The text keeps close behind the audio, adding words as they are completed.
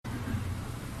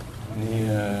On est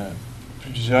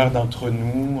plusieurs d'entre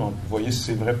nous, vous voyez si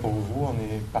c'est vrai pour vous, on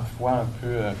est parfois un peu,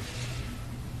 le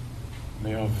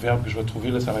meilleur verbe que je vais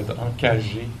trouver, là, ça va être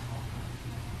encagé,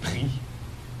 pris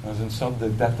dans une sorte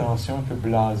d'attention un peu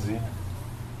blasée.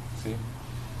 Tu sais,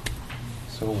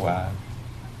 so what?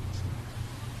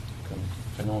 Comme,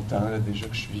 ça fait longtemps là, déjà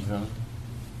que je suis vivant.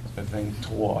 Ça fait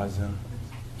 23 ans.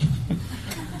 Ça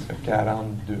fait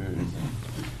 42 ans.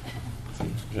 Tu sais,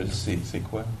 je le sais, c'est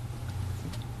quoi?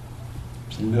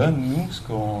 Puis là, nous, ce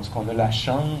qu'on a la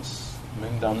chance,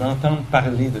 même d'en entendre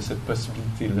parler de cette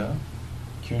possibilité-là,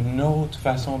 qu'il y a une autre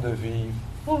façon de vivre.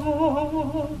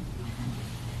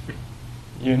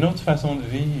 Il y a une autre façon de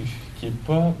vivre qui n'est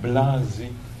pas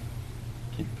blasée,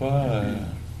 qui n'est pas...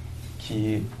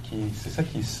 c'est ça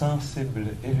qui est sensible,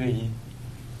 éveillé.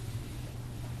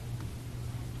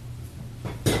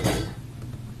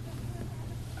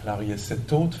 Alors, il y a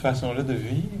cette autre façon-là de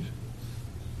vivre,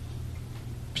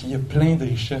 puis il y a plein de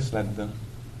richesses là-dedans.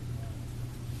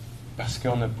 Parce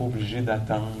qu'on n'est pas obligé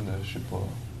d'attendre, je sais pas,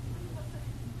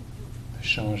 de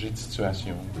changer de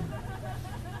situation, de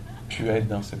plus être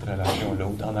dans cette relation-là,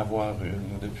 ou d'en avoir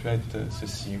une, ou de plus être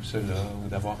ceci ou cela, ou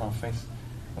d'avoir enfin...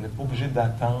 On n'est pas obligé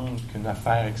d'attendre qu'une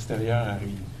affaire extérieure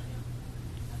arrive.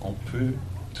 On peut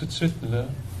tout de suite, là,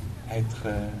 être...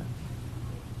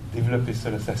 développer ça,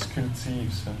 là, ça se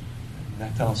cultive, ça. Une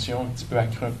attention un petit peu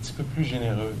accrue, un petit peu plus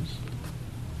généreuse,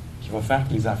 qui va faire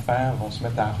que les affaires vont se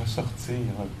mettre à ressortir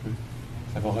un peu.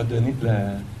 Ça va redonner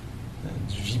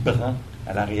du vibrant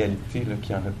à la réalité là,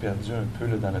 qui en a perdu un peu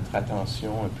là, dans notre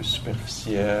attention un peu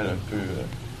superficielle, un peu...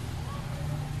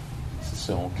 c'est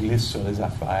ça, on glisse sur les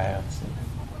affaires, tu sais.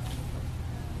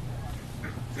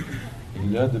 Et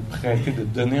là, de prêter, de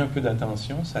donner un peu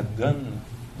d'attention, ça donne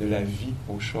de la vie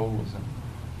aux choses.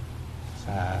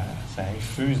 Ça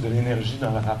infuse de l'énergie dans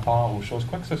le rapport aux choses,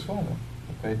 quoi que ce soit. Là.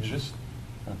 Ça peut être juste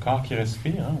un corps qui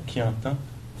respire, hein, ou qui entend.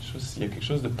 Il y a quelque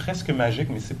chose de presque magique,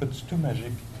 mais c'est pas du tout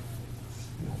magique.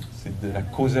 C'est de la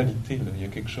causalité. Là. Il y a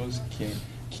quelque chose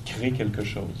qui crée quelque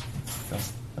chose.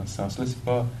 Dans ce sens-là, c'est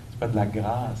pas de la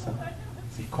grâce. Hein.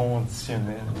 C'est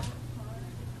conditionnel.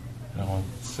 Alors,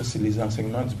 ça, c'est les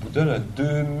enseignements du Bouddha, là,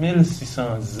 2600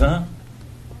 ans,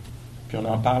 puis on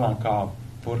en parle encore.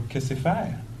 Pour que c'est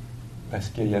faire? Parce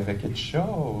qu'il y avait quelque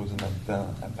chose là-dedans,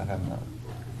 apparemment.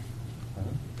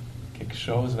 Hein? Quelque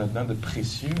chose là-dedans de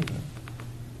précieux, là.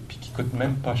 Puis qui coûte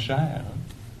même pas cher, hein?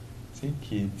 Tu sais,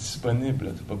 qui est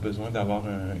disponible. Tu n'as pas besoin d'avoir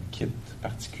un kit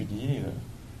particulier. Là.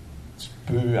 Tu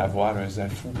peux avoir un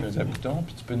zafou et un zabouton,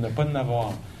 puis tu peux ne pas en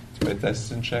avoir. Tu peux être assis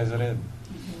sur une chaise raide.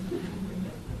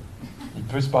 Il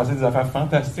peut se passer des affaires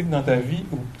fantastiques dans ta vie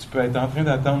où tu peux être en train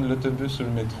d'attendre l'autobus ou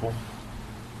le métro.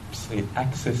 Puis c'est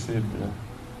accessible. Là.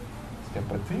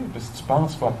 Capoté. Parce que si tu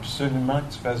penses qu'il faut absolument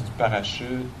que tu fasses du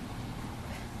parachute,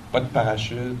 pas de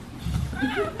parachute,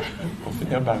 pour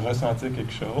finir par ressentir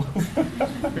quelque chose,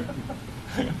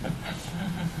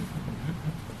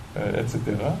 etc.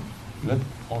 Là,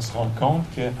 on se rend compte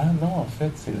que, ah non, en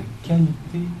fait, c'est la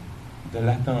qualité de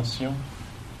l'attention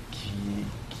qui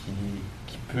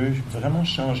peut vraiment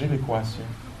changer l'équation.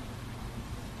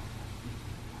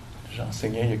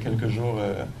 J'enseignais il y a quelques jours,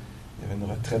 il y avait une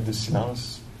retraite de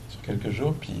silence quelques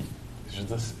jours, puis je veux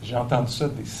dire, j'ai entendu ça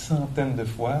des centaines de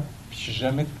fois, puis je suis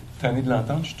jamais tanné de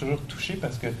l'entendre, je suis toujours touché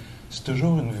parce que c'est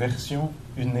toujours une version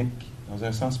unique, dans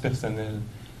un sens personnel.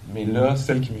 Mais là,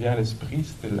 celle qui me vient à l'esprit,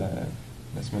 c'était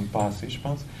la semaine passée, je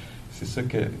pense. C'est ça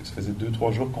que ça faisait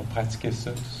 2-3 jours qu'on pratiquait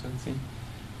ça, tout ça, tu sais.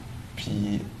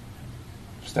 Puis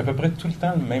c'est à peu près tout le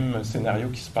temps le même scénario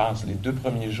qui se passe. Les 2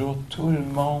 premiers jours, tout le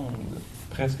monde,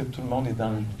 presque tout le monde est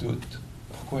dans le doute.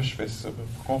 Pourquoi je fais ça?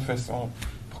 Pourquoi on fait ça?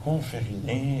 Pourquoi on fait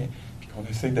rien, puis qu'on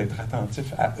essaie d'être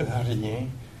attentif à rien.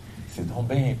 C'est donc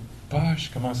bien poche.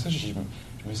 Comment ça, je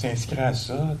me suis inscrit à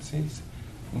ça, tu sais.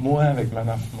 Moi, avec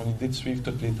mon idée de suivre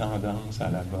toutes les tendances à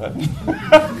la mode, je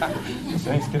me suis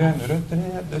inscrit à une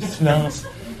retraite de silence.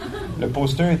 Le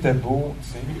poster était beau, tu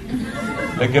sais.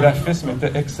 Le graphisme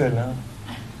était excellent,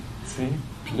 tu sais.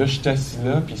 Puis là, je suis assis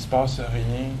là, puis il se passe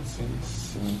rien, tu sais.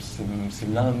 C'est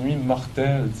l'ennui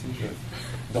mortel, tu sais.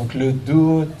 Donc, le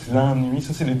doute, l'ennui,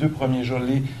 ça, c'est les 2 premiers jours.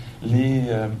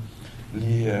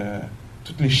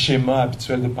 Tous les schémas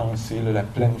habituels de pensée, là, la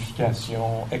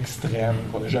planification extrême,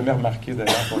 qu'on n'a jamais remarqué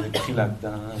d'ailleurs, qu'on est pris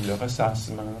là-dedans, le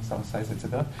ressassement sans cesse,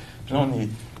 etc. Puis là, on est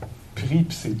pris,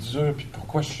 puis c'est dur, puis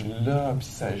pourquoi je suis là, puis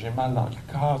j'ai mal dans le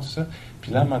corps, tout ça.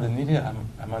 Puis là, à un moment donné,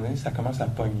 ça commence à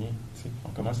pogner. Tu sais. On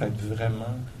commence à être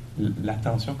vraiment...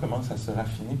 L'attention commence à se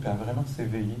raffiner, puis à vraiment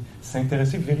s'éveiller,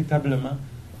 s'intéresser véritablement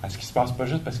à ce qui se passe, pas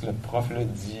juste parce que le prof l'a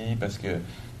dit, parce que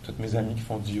toutes mes amis qui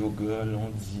font du yoga l'ont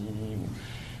dit,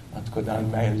 En tout cas, dans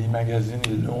les magazines,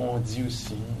 ils l'ont dit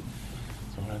aussi.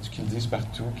 Ils ont rendu qu'ils le disent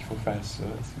partout qu'il faut faire ça.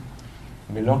 T'sais.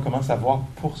 Mais là, on commence à voir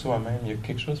pour soi-même. Il y a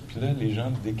quelque chose, puis là, les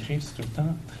gens décrivent, c'est tout le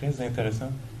temps très intéressant.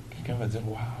 Quelqu'un va dire «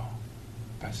 Wow,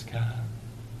 Pascal,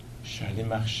 je suis allé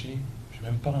marcher. Je ne suis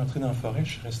même pas rentré dans la forêt,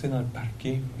 je suis resté dans le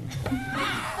parking. » Tu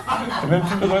n'as même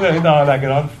plus besoin d'aller dans la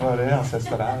grande forêt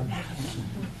ancestrale.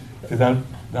 Tu es dans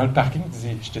le parking, tu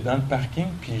dis « J'étais dans le parking,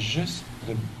 puis juste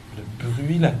le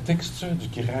bruit, la texture du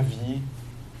gravier.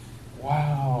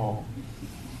 Wow!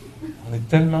 On est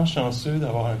tellement chanceux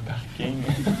d'avoir un parking. »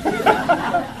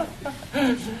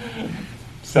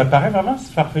 Ça paraît vraiment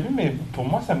farfelu, mais pour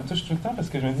moi, ça me touche tout le temps parce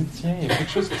que je me dis, tiens, il y a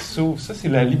quelque chose qui s'ouvre. Ça, c'est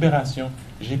la libération.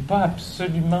 J'ai pas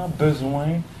absolument besoin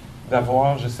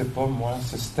d'avoir, je sais pas moi,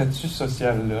 ce statut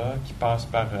social-là qui passe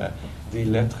par des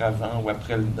lettres avant ou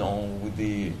après le nom ou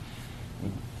des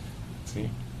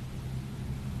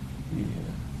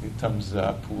thumbs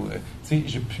up.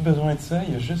 J'ai plus besoin de ça.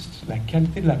 Il y a juste la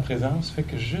qualité de la présence fait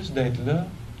que juste d'être là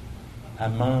à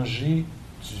manger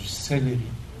du céleri,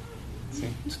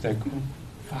 tout à coup,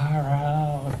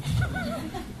 far out.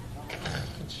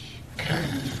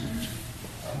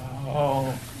 Oh.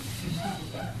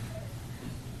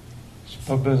 J'ai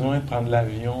pas besoin de prendre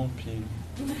l'avion puis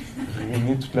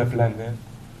ruiner toute la planète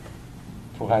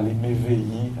pour aller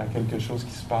m'éveiller à quelque chose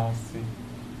qui se passe,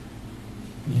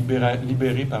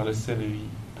 libéré par le céleri,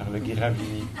 par le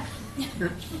gravier.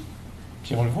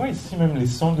 Puis on le voit ici, même les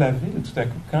sons de la ville, tout à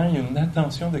coup, quand il y a une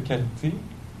attention de qualité,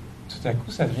 tout à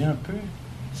coup, ça devient un peu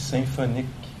symphonie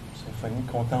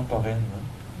contemporaine. Hein.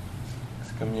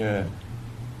 C'est comme il y a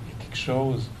quelque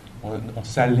chose, on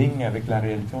s'aligne avec la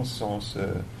réalité, on se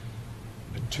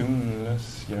le tune, là,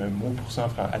 s'il y a un mot pour ça en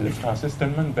français. Le français, c'est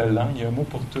tellement une belle langue, il y a un mot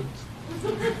pour tout.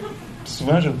 Puis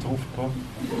souvent, je ne le trouve pas.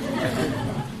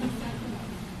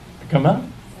 Comment?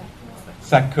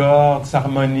 S'accorde,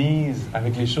 s'harmonise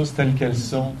avec les choses telles qu'elles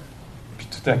sont. Puis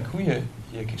tout à coup, il y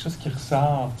a quelque chose qui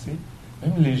ressort, tu sais.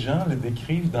 Même les gens le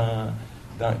décrivent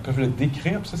ils peuvent le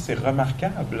décrire, puis ça, c'est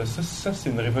remarquable. Ça, c'est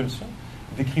une révolution.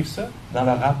 Ils décrivent ça dans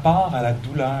le rapport à la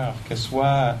douleur, que ce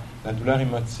soit la douleur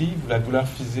émotive ou la douleur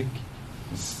physique.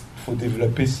 Il faut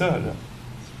développer ça, là.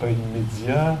 C'est pas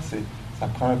immédiat, ça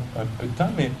prend un peu de temps,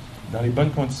 mais dans les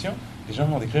bonnes conditions, les gens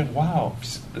vont décrire « Wow! »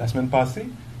 Puis la semaine passée,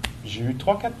 j'ai eu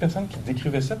 3-4 personnes qui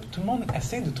décrivaient ça, puis tout le monde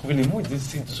essaie de trouver les mots. Ils disent «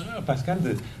 C'est dur, Pascal,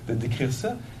 de décrire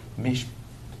ça. » Mais je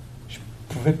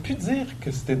pouvais plus dire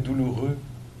que c'était douloureux.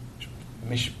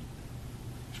 Mais je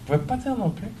pouvais pas dire non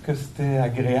plus que c'était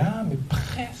agréable, mais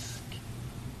presque.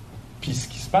 Puis ce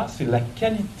qui se passe, c'est la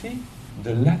qualité de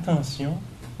l'attention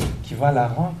qui va à la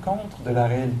rencontre de la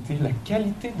réalité. La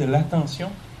qualité de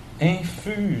l'attention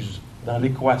infuse dans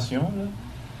l'équation là,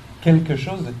 quelque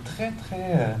chose de très,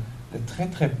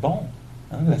 très bon.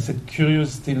 Hein? Cette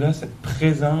curiosité-là, cette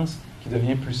présence qui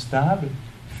devient plus stable,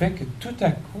 fait que tout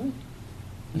à coup,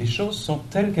 les choses sont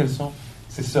telles qu'elles sont.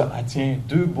 C'est ça. Ah tiens,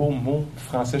 2 beaux mots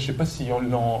français. Je ne sais pas s'ils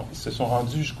se sont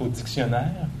rendus jusqu'au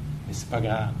dictionnaire, mais c'est pas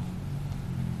grave.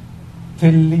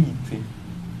 Velléité.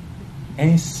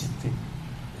 Incité.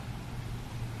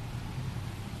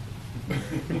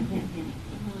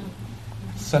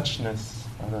 Suchness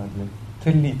en anglais.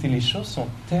 Velléité. Les choses sont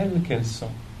telles qu'elles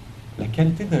sont. La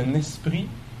qualité d'un esprit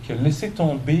qui a laissé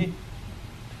tomber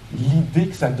l'idée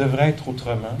que ça devrait être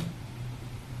autrement,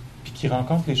 puis qui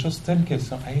rencontre les choses telles qu'elles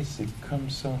sont. Hey, c'est comme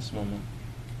ça en ce moment.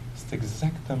 C'est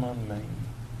exactement le même.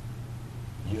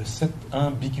 Il y a cette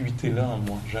ambiguïté-là en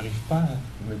moi. Je n'arrive pas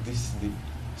à me décider.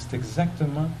 C'est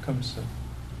exactement comme ça.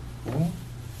 Ou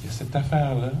il y a cette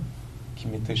affaire-là qui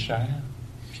m'était chère,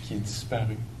 puis qui est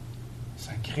disparue.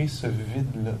 Ça crée ce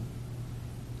vide-là.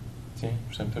 Tiens,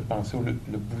 ça me fait penser au le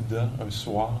Bouddha, un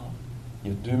soir, il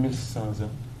y a 2600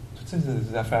 ans. Toutes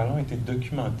ces affaires-là ont été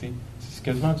documentées. C'est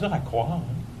quasiment dur à croire.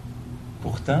 Hein?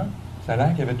 Pourtant, ça a l'air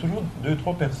qu'il y avait toujours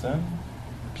 2-3 personnes,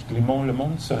 puis que le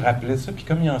monde se rappelait de ça. Puis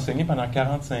comme il a enseigné pendant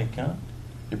 45 ans,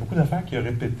 il y a beaucoup d'affaires qu'il a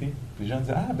répétées. Puis les gens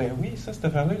disaient « Ah, ben oui, cette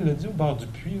affaire-là, il l'a dit au bord du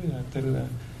puits,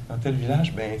 dans tel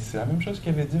village. » Ben, c'est la même chose qu'il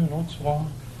avait dit un autre soir,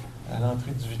 à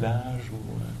l'entrée du village, ou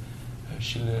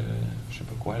chez je sais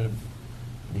pas quoi,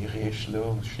 les riches, là,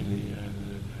 ou chez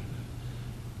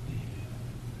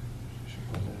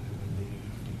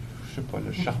je sais pas,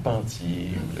 le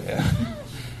charpentier,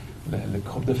 ou le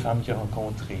groupe de femmes qu'il a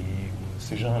rencontré, ou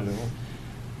ces gens-là.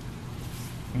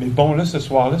 Mais bon, là, ce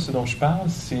soir-là, ce dont je parle,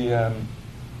 c'est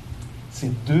ses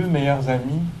 2 meilleurs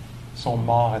amis sont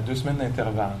morts à 2 semaines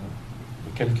d'intervalle,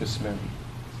 de quelques semaines.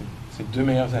 Ses 2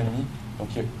 meilleurs amis, donc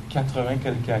il y a 80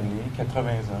 quelques années, 80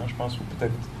 ans, je pense, ou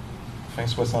peut-être fin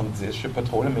 70, je sais pas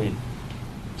trop, là, mais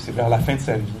c'est vers la fin de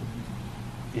sa vie.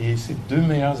 Et ses 2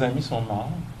 meilleurs amis sont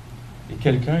morts. Et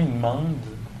quelqu'un, il demande,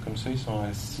 comme ça, ils sont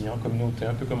assis en communauté,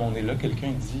 un peu comme on est là,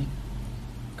 quelqu'un dit,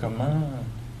 comment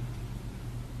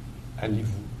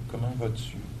allez-vous? Comment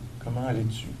vas-tu? Comment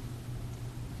allais-tu?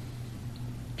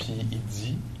 Puis il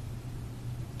dit,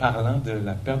 parlant de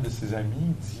la perte de ses amis,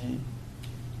 il dit,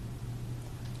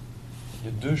 il y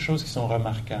a deux choses qui sont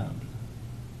remarquables.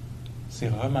 C'est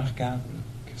remarquable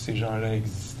que ces gens-là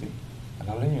existaient.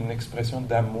 Alors là, il y a une expression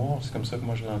d'amour, c'est comme ça que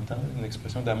moi je l'entends, une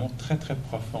expression d'amour très très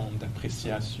profonde,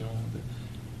 d'appréciation.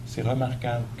 C'est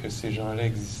remarquable que ces gens-là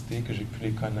existaient, que j'ai pu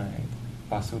les connaître,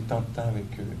 passer autant de temps avec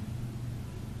eux.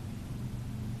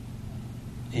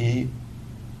 Et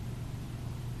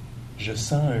je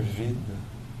sens un vide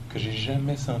que j'ai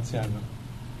jamais senti avant.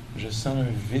 Je sens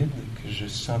un vide que je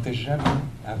sentais jamais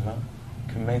avant,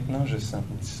 que maintenant je sens.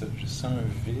 On dit ça, je sens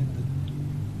un vide,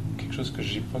 quelque chose que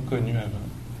j'ai pas connu avant.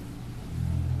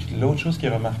 Puis l'autre chose qui est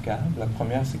remarquable, la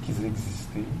première c'est qu'ils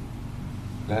existaient.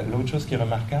 L'autre chose qui est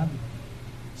remarquable,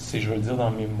 c'est, je vais le dire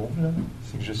dans mes mots, là,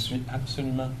 c'est que je suis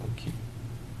absolument OK.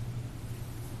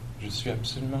 Je suis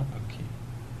absolument OK.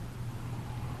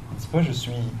 Il ne dit pas je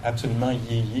suis absolument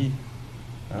yéyé,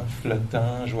 hein,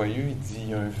 flottant, joyeux. Il dit il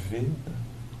y a un vide.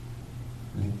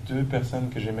 Les deux personnes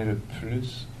que j'aimais le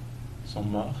plus sont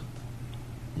mortes.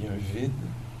 Il y a un vide.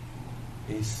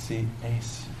 Et c'est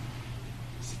ainsi.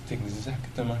 C'est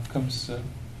exactement comme ça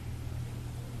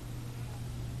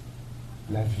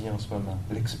la vie en ce moment,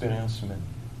 l'expérience humaine.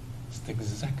 C'est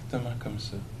exactement comme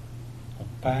ça. On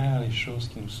perd les choses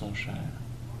qui nous sont chères,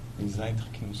 les êtres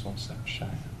qui nous sont chers.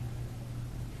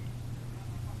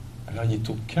 Alors, il est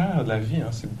au cœur de la vie, hein,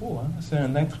 c'est beau, hein? C'est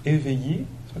un être éveillé.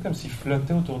 C'est pas comme s'il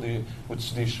flottait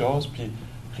au-dessus des choses, puis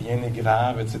rien n'est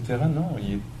grave, etc. Non,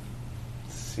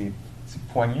 c'est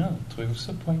poignant. Trouvez-vous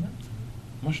ça poignant?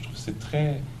 Moi, je trouve que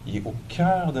c'est il est au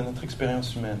cœur de notre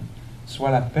expérience humaine.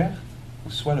 Soit la perte, ou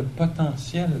soit le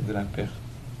potentiel de la perte.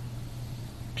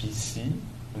 Puis ici,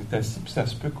 on est assis, puis ça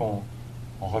se peut qu'on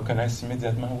reconnaisse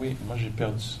immédiatement, oui, moi j'ai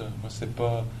perdu ça. Moi, c'est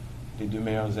pas les deux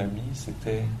meilleurs amis,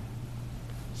 c'était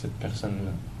cette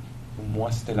personne-là. Ou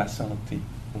moi, c'était la santé.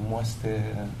 Ou moi, c'était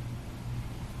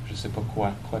je sais pas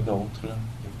quoi d'autre, là.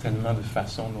 Il y a tellement de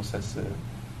façons dont ça se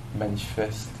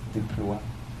manifeste, déploie.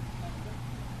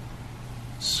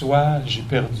 Soit j'ai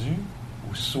perdu,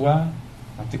 ou soit,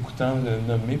 en t'écoutant le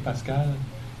nommer, Pascal,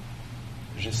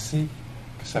 je sais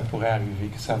que ça pourrait arriver,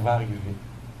 que ça va arriver.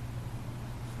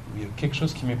 Il y a quelque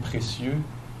chose qui m'est précieux,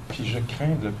 puis je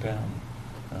crains de le perdre.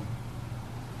 Hein?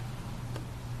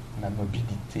 Ma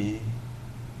mobilité,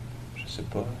 je sais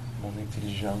pas, mon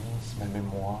intelligence, ma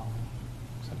mémoire,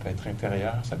 ça peut être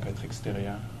intérieur, ça peut être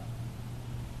extérieur.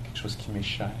 Quelque chose qui m'est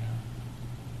cher,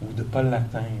 ou de ne pas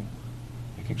l'atteindre.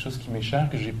 Il y a quelque chose qui m'est cher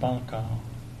que je n'ai pas encore.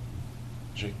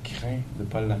 Je crains de ne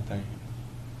pas l'atteindre.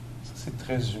 Ça, c'est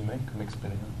très humain comme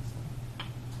expérience.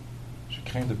 Je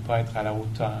crains de ne pas être à la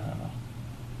hauteur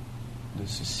de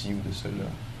ceci ou de cela.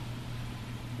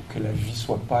 Ou que la vie ne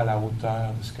soit pas à la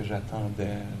hauteur de ce que j'attends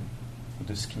d'elle, ou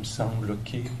de ce qui me semble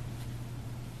OK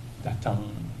d'attendre,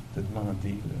 de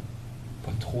demander. Là.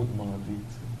 Pas trop demander.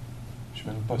 T'sais. Je ne suis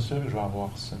même pas sûr que je vais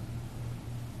avoir ça.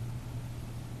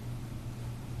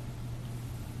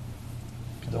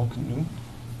 Puis donc, nous,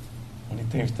 on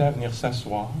est invités à venir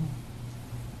s'asseoir,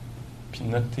 puis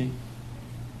noter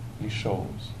les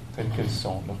choses telles qu'elles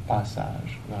sont, leur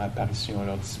passage, leur apparition,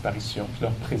 leur disparition, puis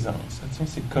leur présence. Tiens,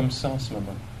 c'est comme ça en ce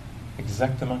moment.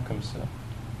 Exactement comme ça.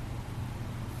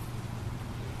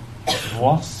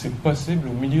 Voir si c'est possible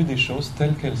au milieu des choses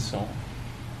telles qu'elles sont,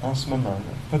 en ce moment,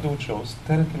 là. Pas d'autres choses,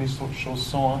 telles que les choses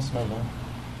sont en ce moment.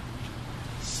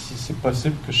 Si c'est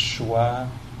possible que je sois,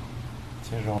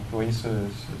 tiens, je vais employer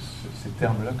ces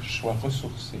termes-là, que je sois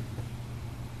ressourcé.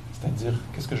 C'est-à-dire,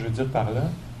 qu'est-ce que je veux dire par là?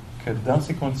 Que dans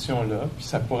ces conditions-là, puis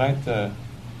ça pourrait être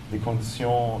des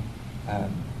conditions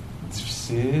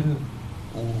difficiles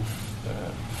ou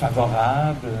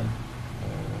favorables,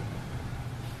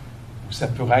 ou ça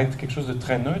pourrait être quelque chose de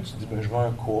très neutre. Tu dis, ben, je vais à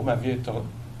un cours, ma vie est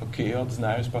OK,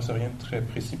 ordinaire, il ne se passe rien de très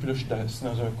précis, puis là, je suis assis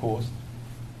dans un cours.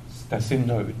 C'est assez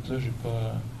neutre, là, je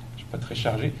ne suis pas très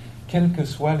chargé. Quelles que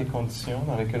soient les conditions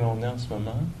dans lesquelles on est en ce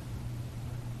moment,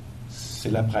 c'est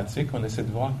la pratique. On essaie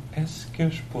de voir, est-ce que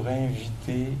je pourrais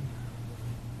inviter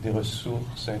des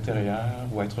ressources intérieures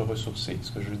ou être ressourcé?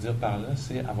 Ce que je veux dire par là,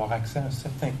 c'est avoir accès à un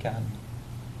certain calme.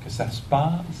 Que ça se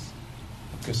passe,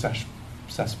 que ça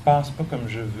se passe pas comme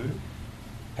je veux.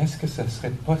 Est-ce que ça serait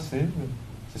possible?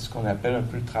 C'est ce qu'on appelle un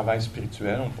peu le travail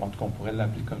spirituel, en tout cas on pourrait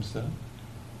l'appeler comme ça,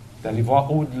 d'aller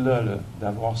voir au-delà, là,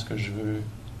 d'avoir ce que je veux,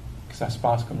 que ça se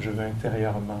passe comme je veux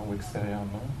intérieurement ou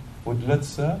extérieurement. Au-delà de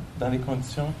ça, dans les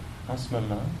conditions en ce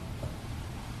moment,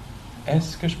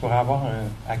 est-ce que je pourrais avoir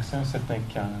accès à un certain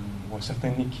calme ou un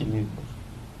certain équilibre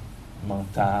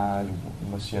mental ou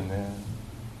émotionnel?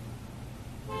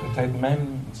 Peut-être même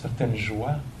une certaine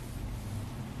joie.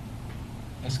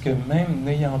 Est-ce que même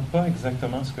n'ayant pas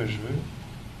exactement ce que je veux,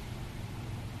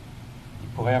 il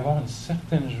pourrait y avoir une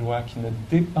certaine joie qui ne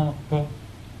dépend pas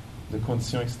de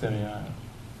conditions extérieures,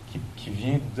 qui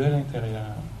vient de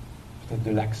l'intérieur, peut-être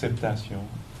de l'acceptation,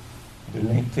 de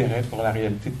l'intérêt pour la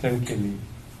réalité telle qu'elle est.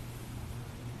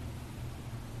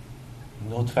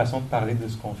 Une autre façon de parler de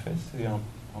ce qu'on fait, c'est en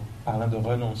parlant de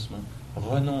renoncement.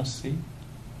 Renoncer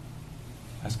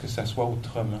à ce que ça soit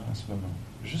autrement en ce moment,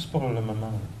 juste pour le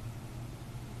moment.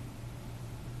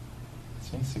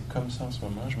 Tiens, c'est comme ça en ce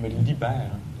moment, je me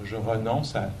libère, je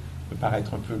renonce à, ça peut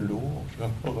paraître un peu lourd,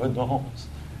 je renonce.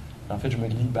 En fait, je me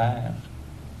libère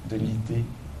de l'idée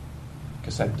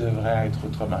que ça devrait être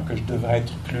autrement, que je devrais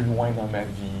être plus loin dans ma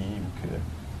vie, ou que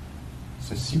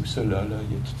ceci ou cela, là,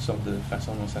 il y a toutes sortes de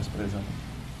façons dont ça se présente.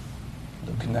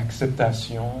 Donc, une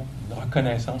acceptation, une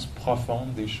reconnaissance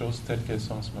profonde des choses telles qu'elles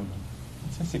sont en ce moment.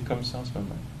 Tiens, c'est comme ça en ce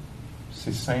moment.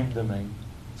 C'est simple de même.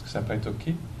 Est-ce que ça peut être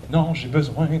OK? Non, j'ai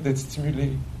besoin d'être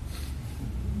stimulé.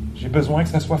 J'ai besoin que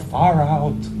ça soit far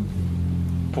out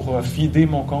pour feeder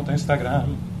mon compte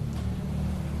Instagram.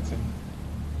 T'sais.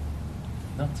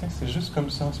 Non, tiens, c'est juste comme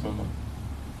ça en ce moment.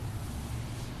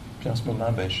 Puis en ce moment,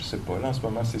 je sais pas, là, en ce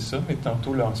moment, c'est ça, mais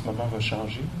tantôt, là, en ce moment, va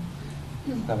changer.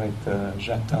 Ça va être,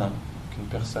 j'attends qu'une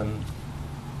personne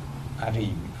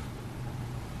arrive.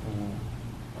 Ou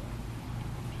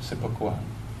je sais pas quoi.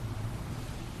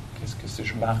 Qu'est-ce que c'est?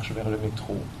 Je marche vers le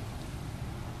métro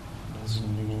dans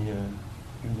une nuit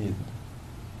humide.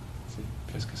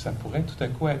 Puis est-ce que ça pourrait tout à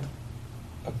coup être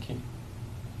OK?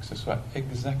 Que ce soit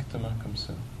exactement comme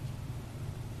ça.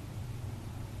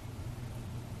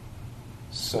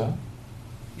 Ça,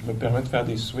 je me permets de faire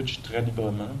des switches très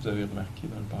librement, vous avez remarqué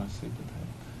dans le passé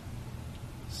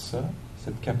peut-être. Ça,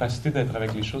 cette capacité d'être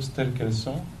avec les choses telles qu'elles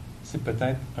sont, c'est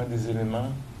peut-être un des éléments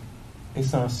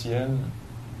essentiels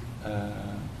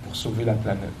pour sauver la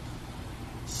planète.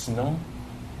 Sinon,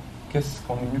 qu'est-ce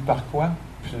qu'on est venu par quoi?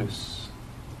 Plus.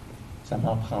 Ça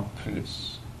m'en prend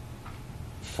plus.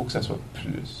 Il faut que ça soit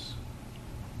plus.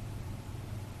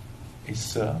 Et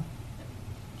ça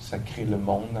crée le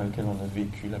monde dans lequel on a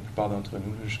vécu, la plupart d'entre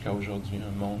nous, jusqu'à aujourd'hui,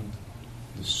 un monde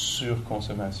de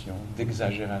surconsommation,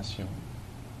 d'exagération.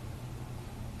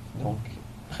 Donc,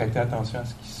 prêtez attention à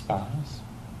ce qui se passe.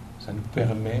 Ça nous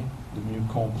permet de mieux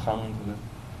comprendre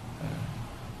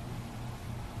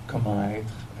comment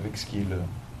être avec ce qui est là.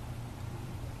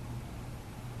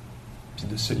 Puis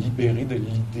de se libérer de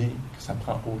l'idée que ça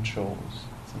prend autre chose.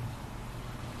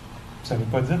 Ça ne veut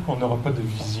pas dire qu'on n'aura pas de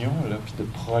vision, là, puis de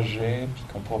projet, puis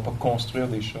qu'on ne pourra pas construire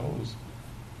des choses.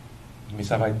 Mais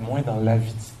ça va être moins dans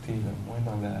l'avidité, là, moins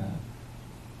dans la...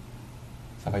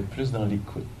 Ça va être plus dans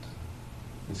l'écoute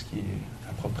de ce qui est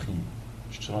approprié.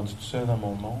 Je suis rendu tout seul dans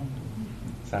mon monde,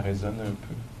 ça résonne un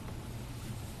peu.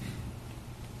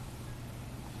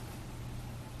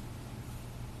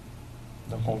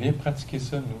 Donc on vient pratiquer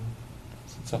ça, nous,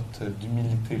 cette sorte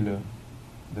d'humilité-là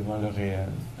devant le réel.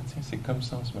 Ah, tiens, c'est comme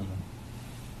ça en ce moment.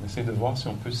 On essaie de voir si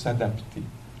on peut s'adapter,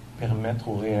 permettre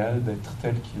au réel d'être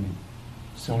tel qu'il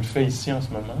est. Si on le fait ici en ce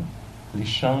moment, les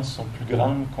chances sont plus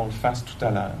grandes qu'on le fasse tout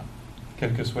à l'heure,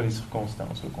 quelles que soient les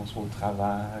circonstances, qu'on soit au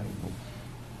travail,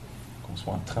 qu'on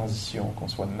soit en transition, qu'on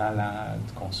soit malade,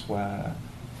 qu'on soit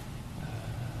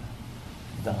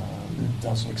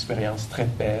dans une expérience très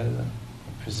belle,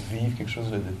 qu'on puisse vivre quelque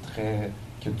chose de très...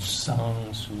 qui a du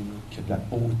sens, ou qui a de la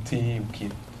beauté, ou qui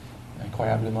est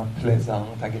incroyablement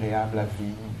plaisante, agréable à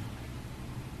vivre.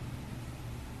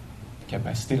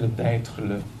 Capacité là, d'être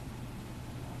là,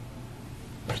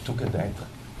 plutôt que d'être.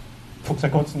 Il faut que ça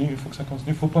continue, il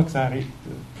ne faut pas que ça arrête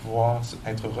de pouvoir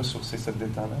être ressourcé, cette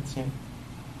détente-là. Tiens,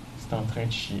 c'est en train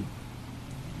de chier.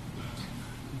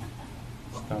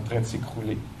 C'est en train de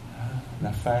s'écrouler.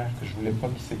 L'affaire que je ne voulais pas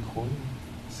qu'il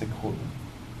s'écroule.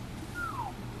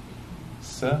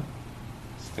 Ça,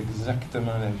 c'est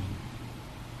exactement la vie.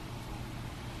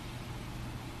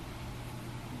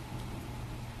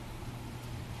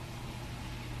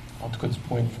 En tout cas, du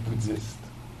point de vue bouddhiste.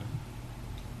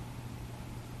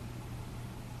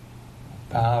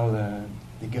 On parle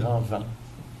des grands vents.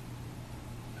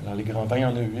 Alors, les grands vents, il y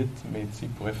en a 8, mais il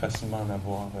pourrait facilement en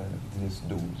avoir 10,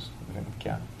 12,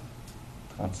 24,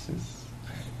 36.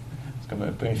 C'est comme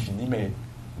un peu infini, mais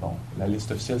bon, la liste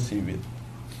officielle, c'est 8.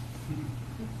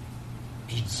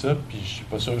 Puis je dis ça, puis je suis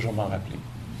pas sûr que je vais m'en rappeler.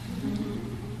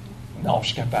 Non, je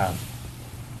suis capable.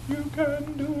 You can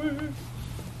do it.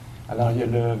 Alors, il y a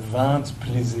le vent du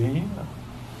plaisir,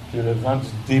 puis il y a le vent du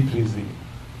déplaisir.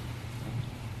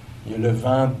 Il y a le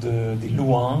vent des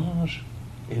louanges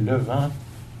et le vent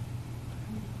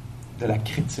de la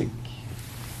critique.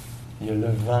 Il y a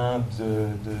le vent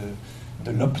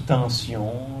de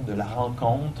l'obtention, de la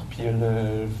rencontre, puis il y a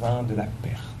le vent de la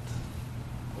perte.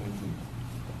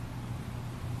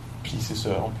 Puis c'est ça,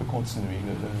 on peut continuer.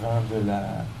 Le vent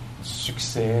du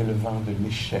succès, le vent de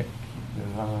l'échec, le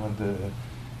vent de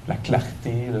la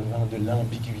clarté, le vent de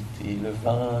l'ambiguïté, le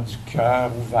vent du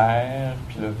cœur ouvert,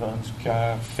 puis le vent du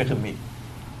cœur fermé,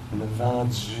 le vent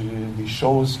des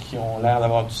choses qui ont l'air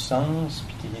d'avoir du sens,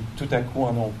 puis qui tout à coup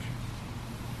en ont plus.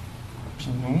 Puis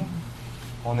nous,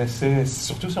 on essaie,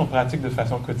 surtout si on pratique de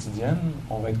façon quotidienne,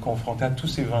 on va être confronté à tous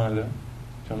ces vents-là,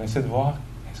 puis on essaie de voir,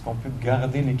 est-ce qu'on peut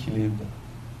garder l'équilibre?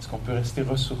 Est-ce qu'on peut rester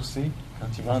ressourcé quand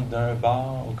il vente d'un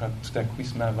bord ou quand tout à coup il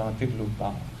se met à vanter de l'autre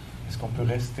bord? Est-ce qu'on peut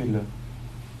rester là?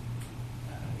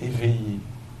 Éveillé,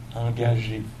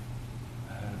 engagé,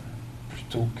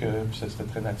 plutôt que, puis ça serait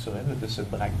très naturel, de se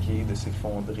braquer, de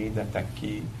s'effondrer,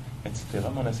 d'attaquer, etc.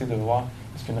 Mais on essaie de voir,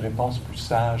 est-ce qu'il y a une réponse plus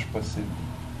sage possible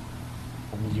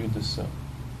au milieu de ça?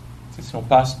 Tu sais, si on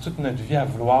passe toute notre vie à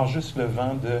vouloir juste le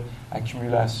vent de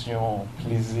accumulation,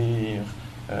 plaisir,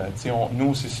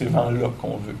 nous, c'est ces vents-là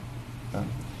qu'on veut. Hein?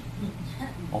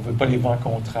 On ne veut pas les vents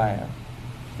contraires.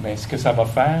 Mais ce que ça va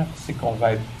faire, c'est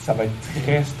ça va être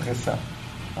très stressant.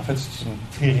 En fait, c'est une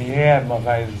très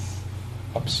mauvaise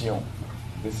option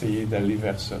d'essayer d'aller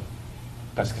vers ça.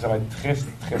 Parce que ça va être très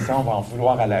stressant. On va en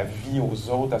vouloir à la vie, aux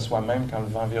autres, à soi-même quand le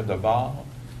vent vire de bord.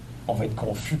 On va être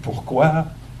confus. Pourquoi?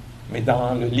 Mais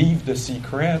dans le livre de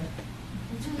Secret,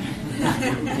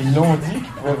 ils l'ont dit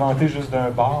qu'ils pouvaient vanter juste d'un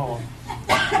bord.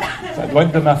 Ça doit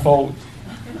être de ma faute.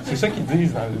 C'est ça qu'ils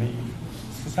disent dans le livre.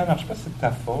 Si ça ne marche pas, c'est de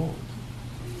ta faute.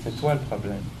 C'est toi le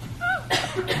problème.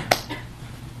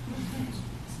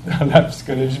 Dans la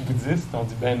psychologie bouddhiste, on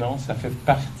dit, ben non, ça fait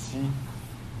partie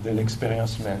de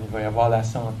l'expérience humaine. Il va y avoir la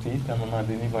santé, puis à un moment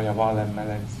donné, il va y avoir la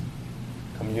maladie.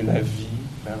 Comme il y a la vie,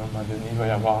 puis à un moment donné, il va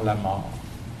y avoir la mort.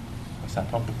 Ça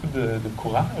prend beaucoup de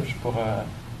courage pour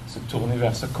se tourner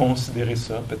vers ça, considérer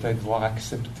ça, peut-être voir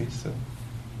accepter ça.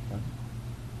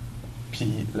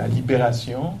 Puis la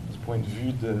libération, du point de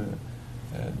vue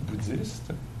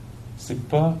bouddhiste, c'est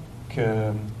pas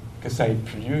que ça ait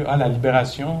plus lieu. Ah, la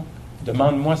libération,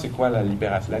 demande-moi c'est quoi la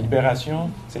libération. La libération,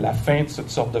 c'est la fin de cette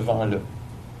sorte de vent-là.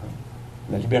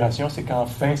 La libération, c'est quand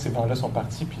enfin ces vents-là sont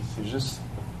partis, puis c'est juste,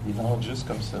 ils vendent juste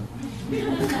comme ça.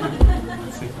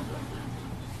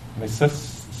 Mais ça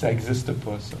n'existe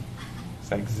pas, ça.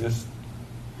 Ça existe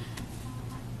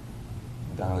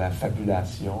dans la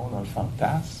fabulation, dans le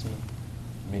fantasme.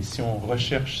 Mais si on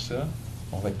recherche ça,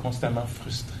 on va être constamment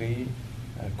frustré,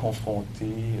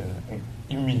 confronté,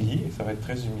 humilié. Ça va être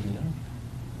très humiliant.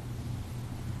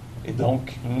 Et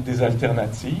donc, des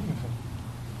alternatives.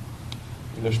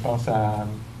 Et là, je pense à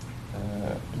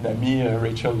une amie,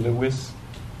 Rachel Lewis,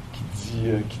 qui dit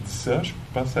ça. Je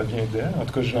pense que ça vient d'elle. En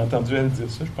tout cas, j'ai entendu elle dire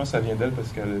ça. Je pense que ça vient d'elle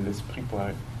parce qu'elle a l'esprit pour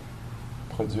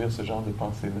produire ce genre de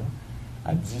pensée-là.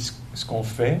 Elle dit ce qu'on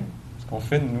fait,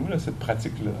 nous, là, cette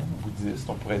pratique-là, bouddhiste,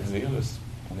 on pourrait dire, là,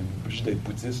 on est obligé d'être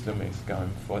bouddhiste, là, mais c'est quand même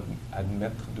faut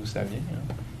admettre d'où ça vient.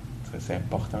 Hein. C'est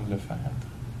important de le faire.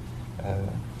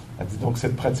 Elle dit donc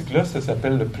cette pratique-là, ça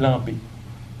s'appelle le plan B.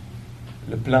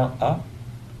 Le plan A,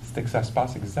 c'était que ça se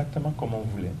passe exactement comme on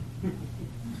voulait.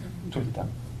 Tout le temps.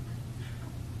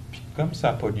 Puis comme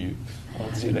ça n'a pas lieu,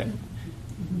 on dirait,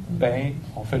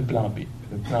 on fait le plan B.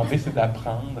 Le plan B, c'est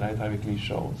d'apprendre à être avec les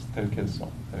choses telles qu'elles sont.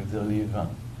 Ça veut dire les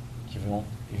vents qui vont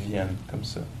et viennent comme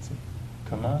ça. T'sais.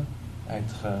 Comment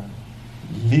être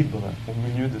libre au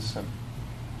milieu de ça?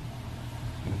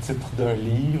 Le titre d'un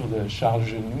livre de Charles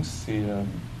Genoux, c'est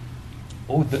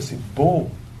c'est beau.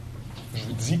 Je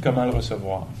vous dis comment le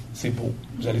recevoir. C'est beau.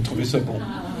 Vous allez trouver ça beau.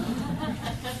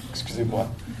 Excusez-moi.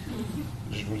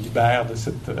 Je vous libère de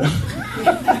cette...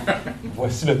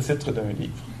 Voici le titre d'un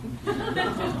livre.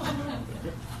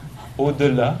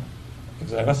 Au-delà,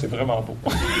 vous allez voir, c'est vraiment beau.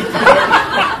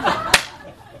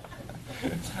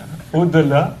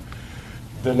 Au-delà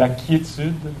de la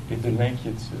quiétude et de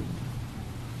l'inquiétude.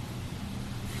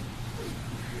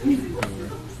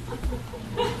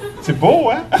 C'est beau,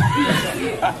 hein?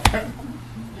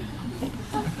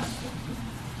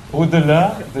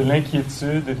 Au-delà de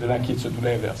l'inquiétude et de l'inquiétude, ou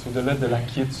l'inverse. Au-delà de la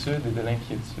quiétude et de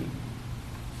l'inquiétude.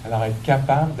 Alors, être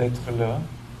capable d'être là,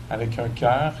 avec un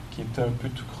cœur qui est un peu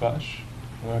tout croche,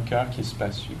 ou un cœur qui est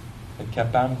spacieux. Être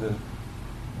capable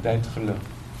d'être là.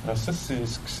 Alors ça, c'est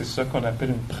ça qu'on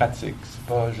appelle une pratique. C'est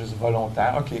pas juste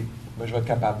volontaire. OK, je vais être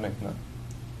capable maintenant.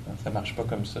 Non, ça marche pas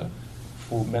comme ça.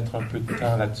 Il faut mettre un peu de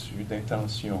temps là-dessus,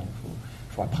 d'intention.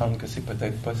 Il faut apprendre que c'est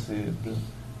peut-être possible.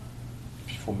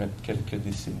 Puis il faut mettre quelques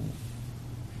décennies.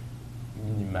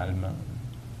 minimalement,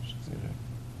 je dirais.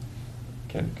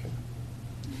 Quelques.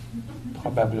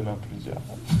 Probablement plusieurs.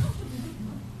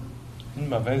 Une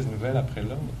mauvaise nouvelle après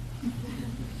l'autre.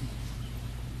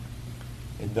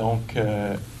 Et donc,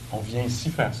 on vient ici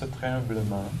faire ça très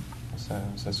humblement.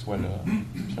 On s'assoit là,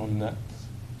 puis on note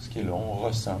ce qui est là, on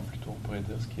ressent plutôt, on pourrait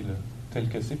dire ce qui est là, tel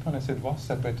que c'est, puis on essaie de voir si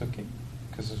ça peut être OK,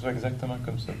 que ce soit exactement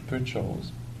comme ça, peu de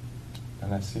choses. Dans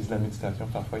l'assise de la méditation,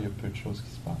 parfois, il y a peu de choses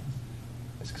qui se passent.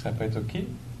 Est-ce que ça peut être OK?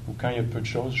 Ou quand il y a peu de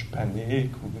choses, je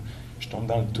panique, ou je tombe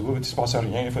dans le doute, il ne se passe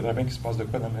rien, il faudrait bien qu'il se passe de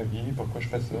quoi dans ma vie, pourquoi je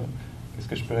fais ça? Est-ce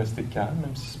que je peux rester calme,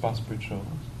 même s'il se passe peu de choses?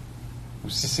 Ou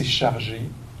si c'est chargé,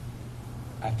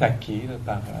 attaqué là,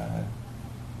 par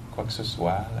quoi que ce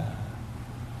soit,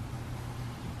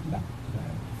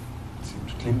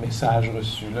 tous les messages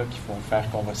reçus là, qui vont faire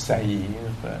qu'on va saillir,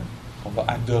 qu'on va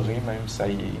adorer même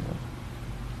saillir,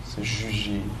 se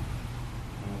juger,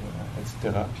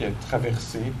 etc. Puis être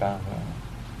traversé par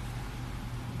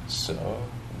ça,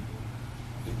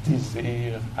 les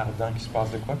désirs ardents qui se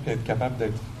passent de quoi, puis être capable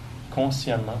d'être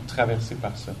consciemment traversé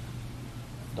par ça.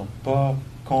 Donc, pas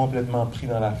complètement pris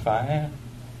dans l'affaire,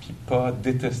 puis pas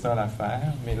détestant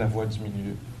l'affaire, mais la voie du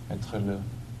milieu. Être là,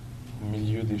 au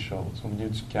milieu des choses, au milieu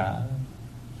du calme,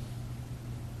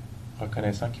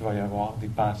 reconnaissant qu'il va y avoir des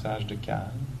passages de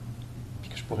calme, puis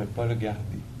que je ne pourrais pas le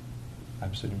garder,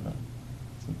 absolument.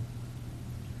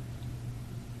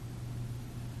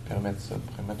 Permettre ça,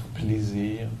 permettre au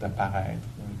plaisir d'apparaître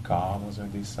dans le corps, dans un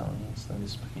des sens, dans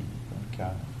l'esprit, dans le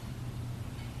cœur,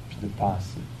 puis de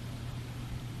passer.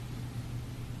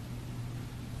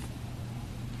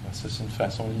 Alors ça, c'est une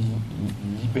façon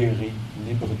libérée,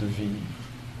 libre de vivre.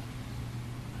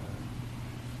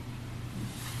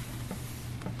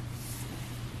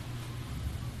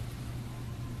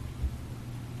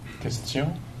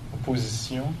 Question,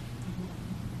 opposition,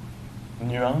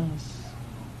 nuance,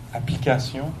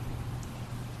 application.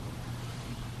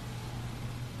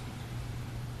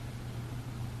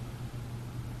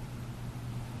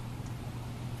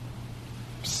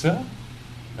 Puis ça,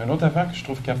 une autre affaire que je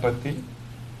trouve capotée,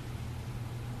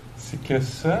 c'est que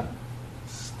ça,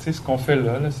 tu sais, ce qu'on fait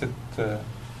là cette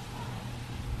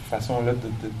façon-là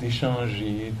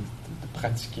d'échanger, de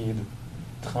pratiquer, de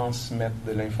transmettre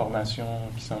de l'information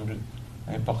qui semble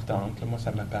importante. Là, moi,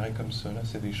 ça m'apparaît comme ça. Là,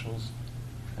 c'est des choses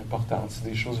importantes. Si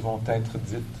des choses vont être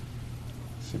dites,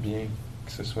 c'est bien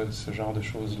que ce soit ce genre de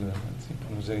choses-là,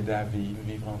 pour nous aider à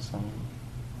vivre ensemble.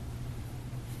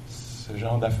 Ce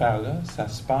genre d'affaires-là, ça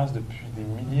se passe depuis des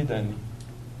milliers d'années.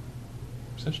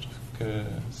 Ça, je trouve que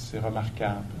c'est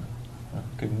remarquable. Hein,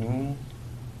 que nous,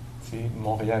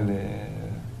 Montréalais,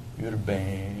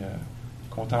 urbains,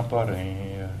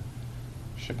 contemporains,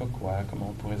 je sais pas quoi, comment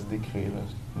on pourrait se décrire, là,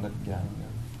 notre gang.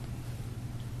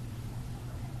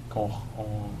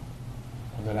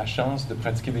 On a la chance de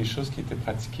pratiquer des choses qui étaient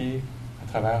pratiquées à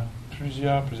travers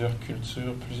plusieurs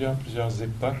cultures, plusieurs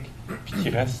époques, puis qui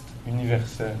restent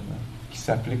universelles, hein, qui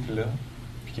s'appliquent là,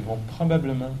 puis qui vont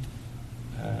probablement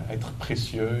être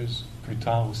précieuses plus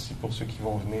tard aussi pour ceux qui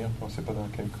vont venir, puis on ne sait pas dans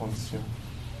quelles conditions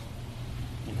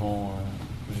ils vont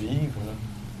vivre. Là.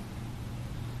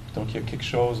 Donc, il y a quelque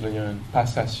chose, là, il y a une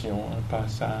passation, un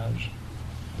passage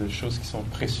de choses qui sont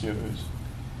précieuses.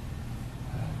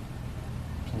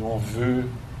 Puis nous, on veut,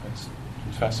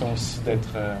 une façon aussi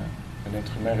d'être un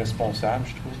être humain responsable,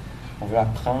 je trouve. On veut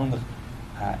apprendre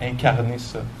à incarner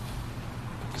ça,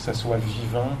 pour que ça soit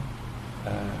vivant,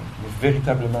 mais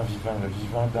véritablement vivant, là,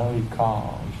 vivant dans les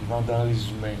corps, vivant dans les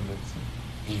humains, là,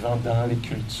 vivant dans les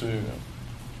cultures.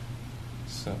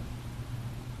 Ça.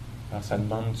 Alors, ça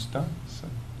demande du temps, ça.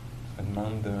 Ça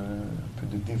demande un peu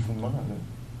de dévouement, là.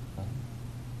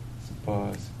 C'est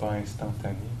pas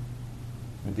instantané.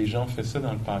 Mais des gens ont fait ça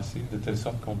dans le passé, de telle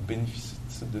sorte qu'on bénéficie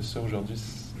de ça aujourd'hui.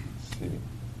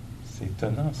 C'est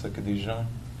étonnant, ça, que des gens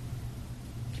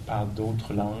qui parlent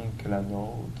d'autres langues que la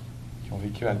nôtre, qui ont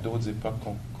vécu à d'autres époques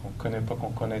qu'on ne connaît pas, qu'on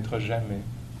ne connaîtra jamais,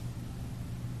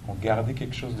 ont gardé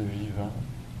quelque chose de vivant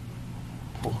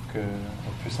pour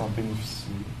qu'on puisse en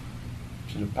bénéficier,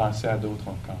 puis le passer à d'autres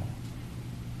encore.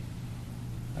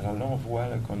 Alors là, on voit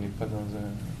là, qu'on n'est pas dans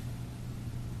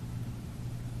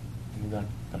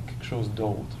quelque chose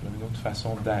d'autre, là, une autre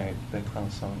façon d'être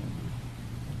ensemble.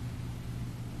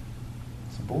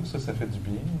 C'est beau, ça fait du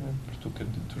bien, là, plutôt que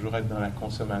de toujours être dans la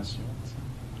consommation,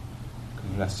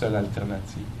 comme la seule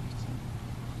alternative.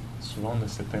 Souvent, on a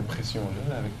cette impression-là,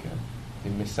 là, avec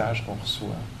les messages qu'on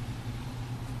reçoit.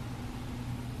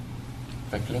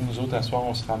 Fait que là, nous autres, à soir,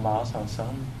 on se ramasse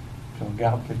ensemble, puis on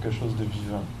garde quelque chose de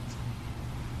vivant.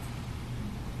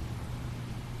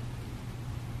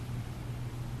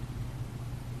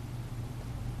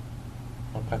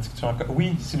 On Pratiques-tu encore?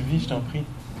 Oui, Sylvie, je t'en prie.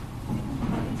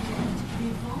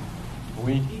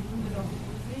 Oui. Et donc de leur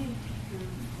proposer, et puis que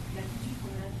l'attitude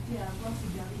qu'on est invité à avoir,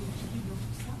 c'est de garder l'équilibre dans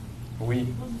tout ça. Oui.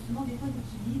 Et quand justement, des fois,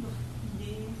 l'équilibre,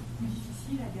 il est plus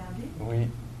difficile à garder.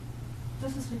 Oui. Toi,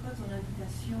 ce serait quoi ton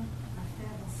invitation à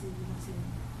faire dans ces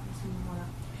moments-là?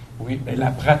 Oui, mais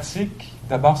la pratique,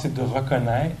 d'abord, c'est de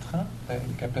reconnaître, la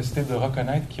capacité de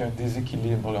reconnaître qu'il y a un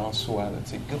déséquilibre là, en soi.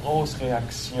 Là, grosse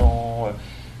réaction,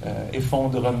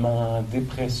 effondrement,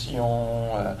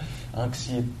 dépression,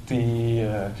 anxiété,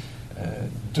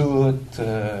 doute,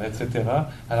 etc.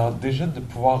 Alors déjà, de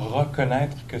pouvoir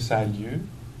reconnaître que ça a lieu,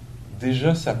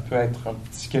 déjà, ça peut être un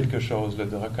petit quelque chose là,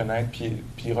 de reconnaître,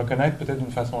 puis reconnaître peut-être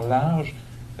d'une façon large,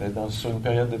 sur une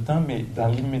période de temps, mais dans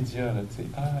l'immédiat, là,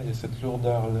 il y a cette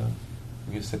lourdeur-là,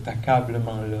 il y a cet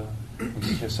accablement-là,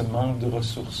 il y a ce manque de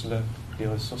ressources-là, les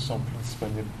ressources sont plus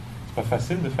disponibles. C'est pas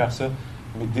facile de faire ça,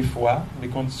 mais des fois, les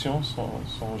conditions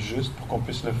sont justes pour qu'on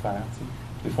puisse le faire. T'sais.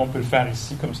 Des fois, on peut le faire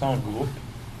ici, comme ça, en groupe,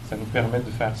 ça nous permet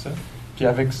de faire ça. Puis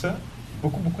avec ça,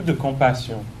 beaucoup de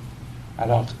compassion.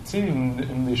 Alors, tu sais,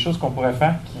 une des choses qu'on pourrait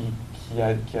faire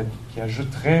qui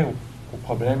ajouterait au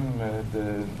problème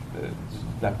de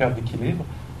la perte d'équilibre,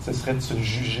 ce serait de se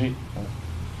juger. Hein.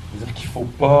 C'est-à-dire qu'il ne faut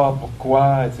pas,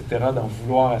 pourquoi, etc., d'en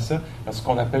vouloir à ça. Parce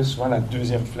qu'on appelle souvent la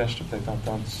deuxième flèche, tu as peut-être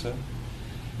entendu ça.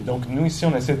 Et donc, nous, ici,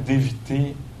 on essaie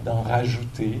d'éviter d'en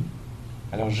rajouter.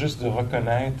 Alors, juste de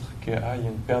reconnaître qu'il y a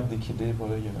une perte d'équilibre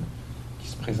là, qui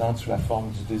se présente sous la forme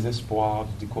du désespoir,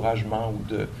 du découragement ou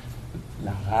de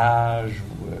la rage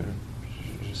ou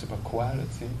je ne sais pas quoi, là,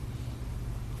 tu sais.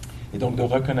 Et donc, de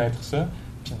reconnaître ça,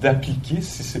 puis d'appliquer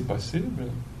si c'est possible.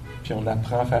 Puis on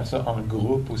apprend à faire ça en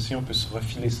groupe aussi. On peut se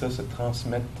refiler ça, se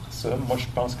transmettre ça. Moi, je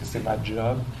pense que c'est ma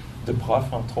job de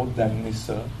prof, entre autres, d'amener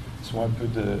ça. Soit un peu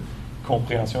de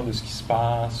compréhension de ce qui se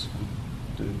passe,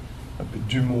 ou un peu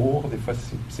d'humour, des fois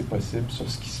c'est possible, sur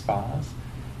ce qui se passe,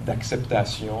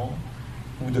 d'acceptation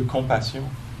ou de compassion.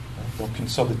 Donc, une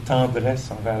sorte de tendresse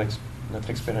envers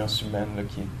notre expérience humaine là,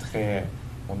 qui est très...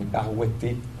 On est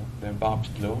barouetté d'un bord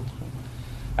puis de l'autre.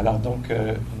 Alors donc,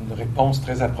 une réponse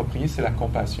très appropriée, c'est la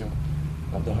compassion.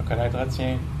 Alors de reconnaître,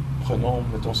 tiens,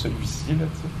 mettons celui-ci, là,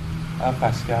 tu sais. Ah,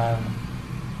 Pascal,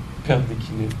 perte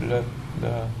d'équilibre, là,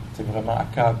 t'es vraiment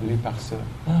accablé par ça.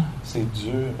 Ah, c'est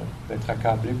dur d'être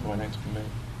accablé pour un être humain.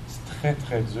 C'est très,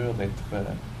 très dur d'être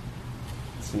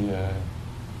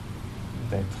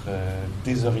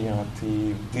désorienté,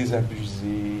 ou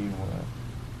désabusé.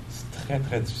 C'est très,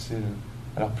 très difficile.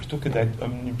 Alors, plutôt que d'être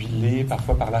omnubilé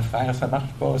parfois par l'affaire, ça ne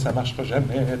marche pas, ça ne marchera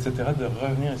jamais, etc., de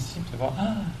revenir ici et de voir,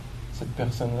 cette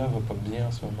personne-là ne va pas bien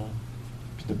en ce moment.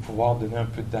 Puis de pouvoir donner un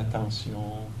peu d'attention,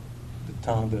 de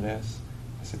tendresse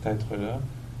à cet être-là.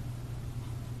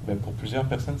 Ben, pour plusieurs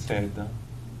personnes, c'est aidant.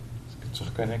 Est-ce que tu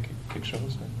reconnais quelque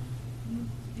chose là?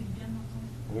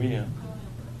 Oui, hein?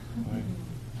 Oui.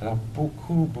 Alors,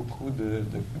 beaucoup de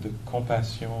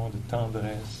compassion, de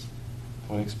tendresse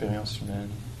pour l'expérience humaine.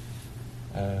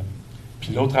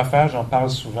 Puis l'autre affaire, j'en parle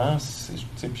souvent,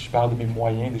 puis je parle de mes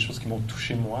moyens, des choses qui m'ont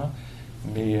touché moi,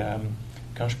 mais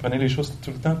quand je prenais les choses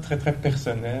tout le temps très, très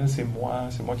personnelles, c'est moi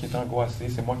qui est angoissé,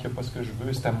 c'est moi qui n'ai pas ce que je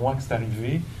veux, c'est à moi que c'est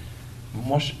arrivé,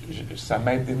 moi, ça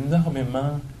m'aide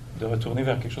énormément de retourner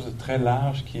vers quelque chose de très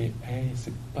large qui est,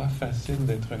 c'est pas facile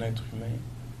d'être un être humain.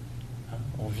 Hein?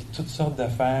 On vit toutes sortes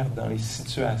d'affaires dans les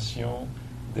situations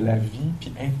de la vie,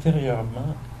 puis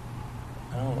intérieurement,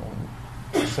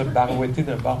 on se barouetter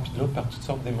d'un bord puis de l'autre par toutes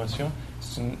sortes d'émotions,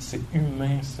 c'est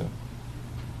humain, ça.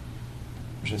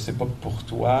 Je ne sais pas pour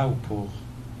toi ou pour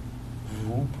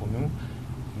vous, pour nous,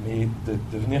 mais de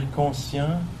devenir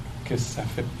conscient que ça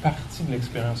fait partie de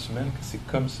l'expérience humaine, que c'est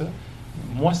comme ça.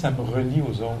 Moi, ça me relie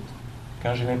aux autres.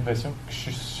 Quand j'ai l'impression que je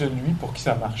suis celui pour qui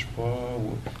ça ne marche pas,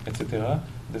 etc.,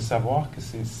 de savoir que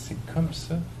c'est comme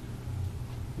ça,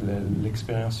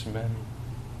 l'expérience humaine,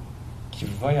 qu'il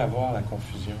va y avoir la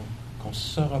confusion, qu'on ne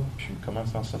saura plus comment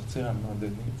s'en sortir à un moment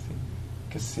donné,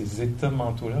 que ces états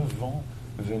mentaux-là vont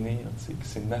venir, que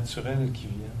c'est naturel qu'ils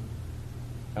viennent.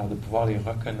 Alors de pouvoir les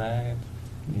reconnaître,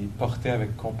 les porter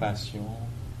avec compassion,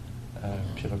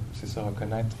 puis c'est ça,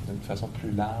 reconnaître d'une façon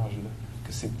plus large là,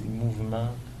 que c'est des mouvements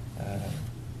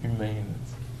humains, là,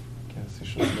 que ces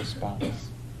choses-là se passent.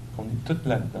 Qu'on est tous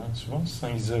là-dedans. Souvent, on se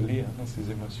sent isolé dans ces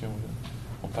émotions-là.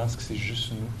 On pense que c'est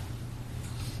juste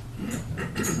nous.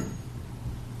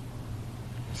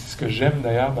 C'est ce que j'aime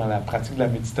d'ailleurs dans la pratique de la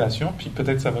méditation, puis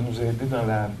peut-être ça va nous aider dans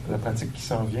la pratique qui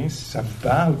s'en vient, si ça vous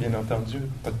parle, bien entendu.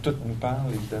 Pas tout nous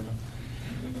parle, évidemment.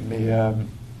 Mais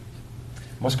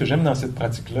moi, ce que j'aime dans cette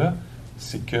pratique-là,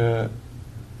 c'est que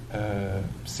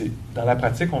dans la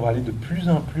pratique, on va aller de plus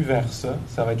en plus vers ça.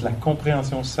 Ça va être la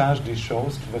compréhension sage des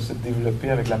choses qui va se développer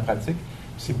avec la pratique.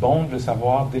 C'est bon de le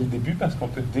savoir dès le début parce qu'on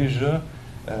peut déjà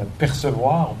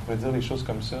percevoir, on pourrait dire les choses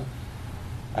comme ça.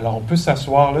 Alors, on peut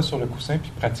s'asseoir là sur le coussin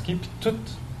puis pratiquer, puis tout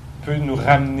peut nous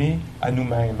ramener à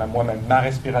nous-mêmes, à moi-même, ma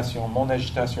respiration, mon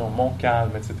agitation, mon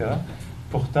calme, etc.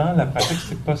 Pourtant, la pratique,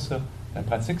 c'est pas ça. La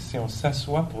pratique, c'est on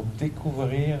s'assoit pour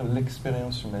découvrir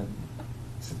l'expérience humaine.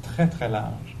 C'est très, très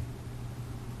large.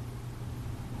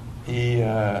 Et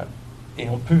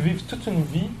on peut vivre toute une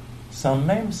vie sans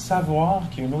même savoir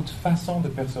qu'il y a une autre façon de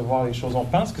percevoir les choses. On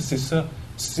pense que c'est ça,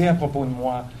 c'est à propos de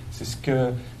moi, c'est ce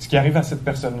qui arrive à cette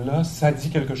personne-là, ça dit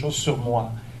quelque chose sur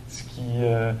moi.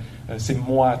 C'est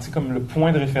moi, tu sais, comme le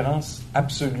point de référence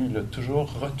absolu, là,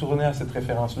 toujours retourner à cette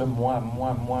référence-là, moi,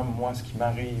 ce qui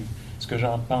m'arrive, ce que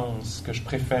j'en pense, ce que je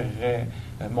préférerais,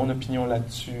 mon opinion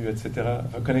là-dessus, etc.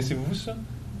 Reconnaissez-vous ça?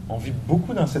 On vit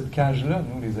beaucoup dans cette cage-là,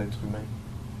 nous, les êtres humains.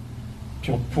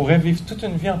 Puis on pourrait vivre toute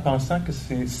une vie en pensant que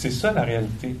c'est ça la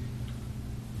réalité.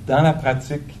 Dans la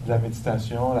pratique de la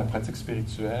méditation, la pratique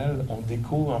spirituelle, on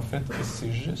découvre en fait que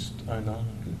c'est juste un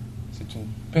angle, c'est une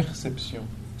perception,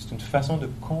 c'est une façon de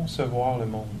concevoir le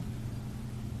monde,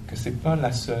 que c'est pas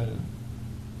la seule,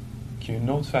 qu'il y a une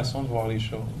autre façon de voir les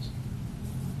choses,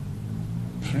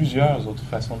 plusieurs autres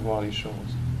façons de voir les choses.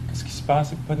 Que ce qui se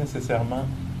passe n'est pas nécessairement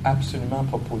absolument à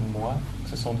propos de moi,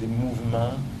 que ce sont des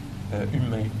mouvements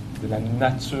humains, de la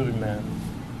nature humaine,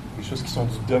 des choses qui sont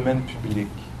du domaine public.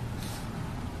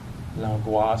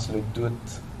 L'angoisse, le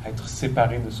doute, être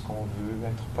séparé de ce qu'on veut,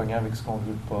 être pogné avec ce qu'on ne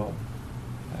veut pas,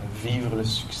 vivre le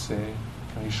succès,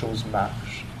 quand les choses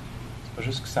marchent. C'est pas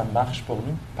juste que ça marche pour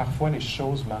nous, parfois les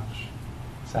choses marchent,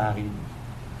 ça arrive.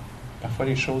 Parfois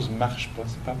les choses ne marchent pas,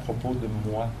 c'est pas à propos de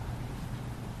moi.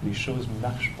 Les choses ne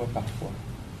marchent pas parfois.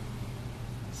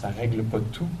 Ça ne règle pas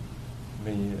tout,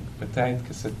 mais peut-être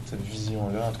que cette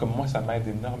vision-là, en tout cas moi ça m'aide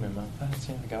énormément. Ah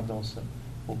tiens, regardons ça,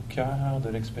 au cœur de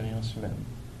l'expérience humaine.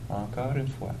 Encore une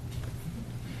fois,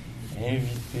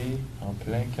 invité en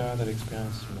plein cœur de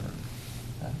l'expérience humaine.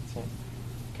 Ah, tiens,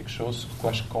 quelque chose sur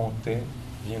quoi je comptais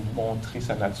vient de montrer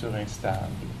sa nature instable,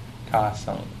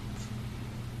 cassante,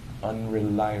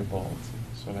 unreliable,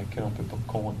 sur laquelle on ne peut pas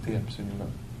compter absolument.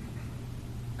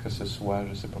 Que ce soit,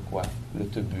 je ne sais pas quoi,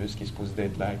 l'autobus qui est supposé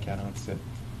d'être là à 47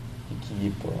 et qui n'y est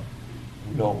pas,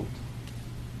 ou l'autre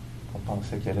qu'on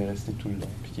pensait qu'il allait rester tout le long,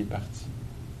 puis qui est parti.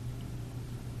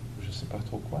 Je ne sais pas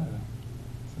trop quoi, là.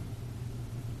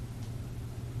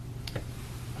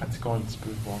 Pratiquons un petit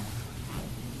peu, voir.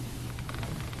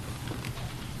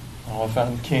 On va faire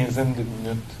une quinzaine de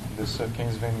minutes de ça, 15-20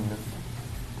 minutes.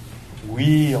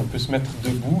 Oui, on peut se mettre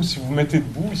debout. Si vous vous mettez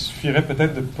debout, il suffirait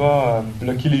peut-être de ne pas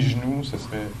bloquer les genoux. Ce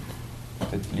serait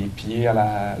peut-être les pieds à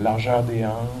la largeur des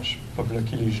hanches, pas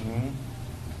bloquer les genoux.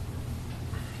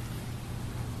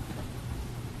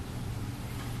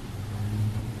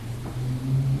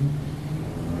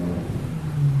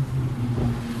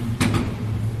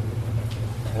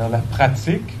 Alors la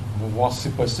pratique, on va voir si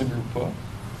c'est possible ou pas,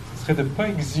 ce serait de ne pas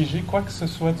exiger quoi que ce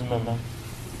soit du moment.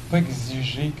 De ne pas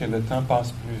exiger que le temps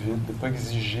passe plus vite, de ne pas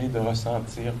exiger de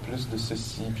ressentir plus de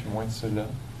ceci puis moins de cela.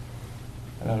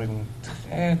 Alors une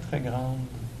très très grande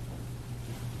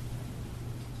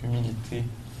humilité.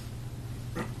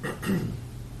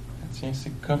 Tiens,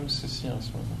 c'est comme ceci en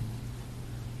ce moment.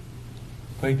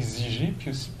 Pas exiger,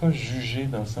 puis aussi pas juger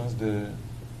dans le sens de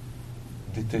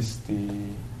détester,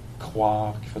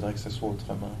 croire qu'il faudrait que ce soit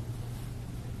autrement.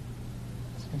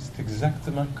 C'est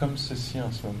exactement comme ceci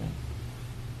en ce moment.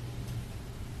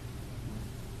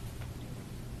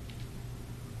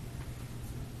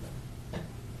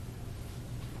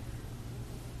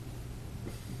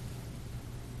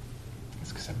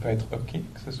 Est-ce que ça peut être OK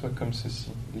que ce soit comme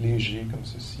ceci, léger comme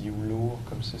ceci, ou lourd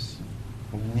comme ceci,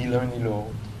 ou ni l'un ni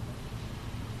l'autre?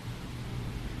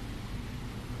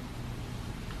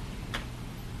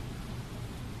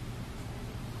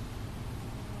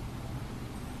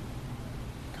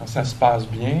 Quand ça se passe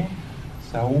bien,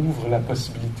 ça ouvre la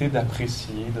possibilité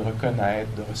d'apprécier, de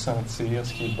reconnaître, de ressentir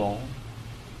ce qui est bon.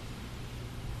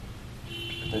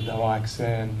 Puis peut-être d'avoir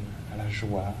accès à la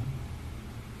joie,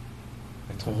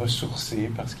 d'être ressourcé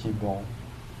par ce qui est bon,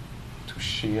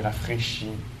 touché,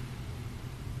 rafraîchi.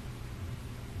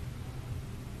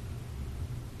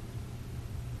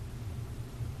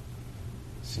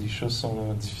 Si les choses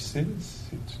sont difficiles,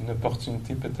 c'est une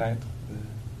opportunité peut-être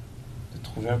de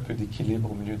trouver un peu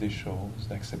d'équilibre au milieu des choses,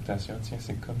 d'acceptation. Tiens,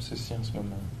 c'est comme ceci en ce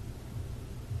moment.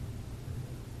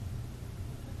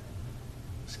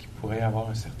 Est-ce qu'il pourrait y avoir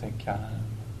un certain calme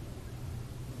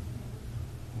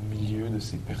au milieu de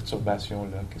ces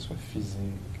perturbations-là, qu'elles soient physiques,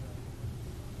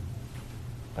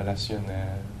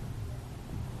 relationnelle,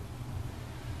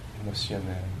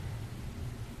 émotionnelle.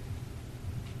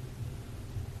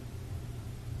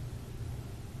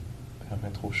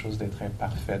 Permettre aux choses d'être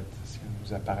imparfaites si elles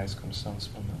nous apparaissent comme ça en ce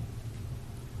moment,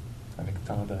 avec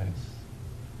tendresse.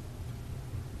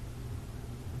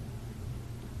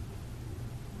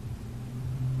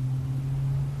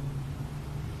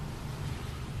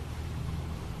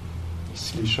 Et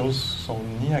si les choses sont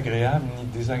ni agréables ni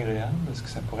désagréables, est-ce que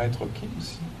ça pourrait être OK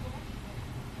aussi?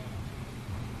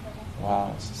 Wow,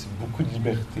 c'est beaucoup de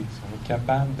liberté. Si on est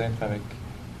capable d'être avec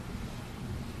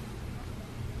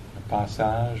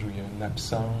passage où il y a une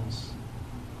absence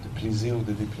de plaisir ou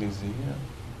de déplaisir,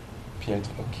 puis être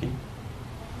OK.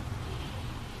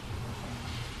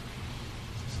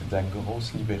 C'est de la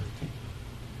grosse liberté.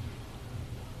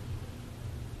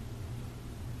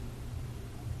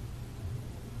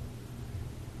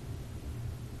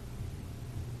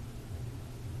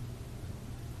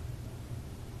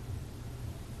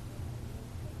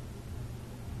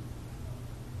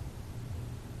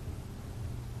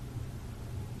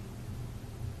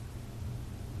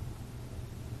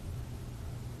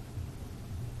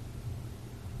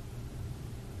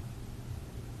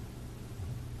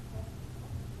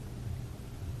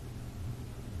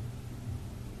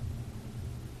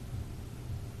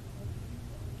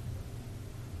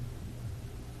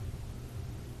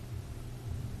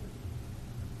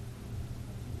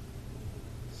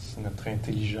 Notre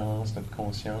intelligence, notre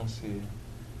conscience,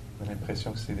 on a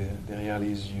l'impression que c'est derrière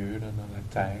les yeux, là, dans la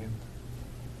tête.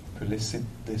 On peut laisser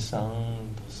descendre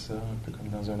ça, un peu comme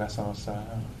dans un ascenseur.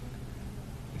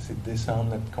 Laisser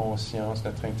descendre notre conscience,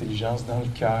 notre intelligence dans le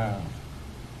cœur.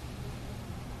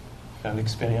 Faire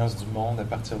l'expérience du monde à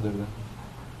partir de là.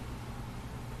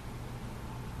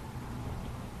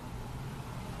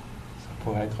 Ça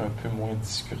pourrait être un peu moins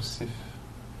discursif.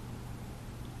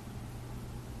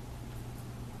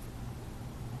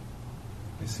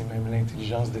 Laissez même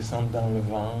l'intelligence descendre dans le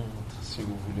ventre, si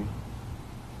vous voulez.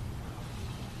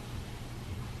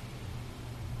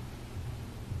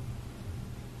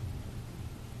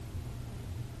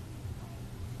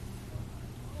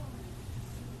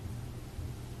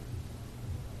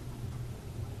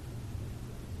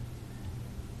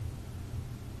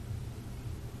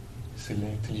 Laissez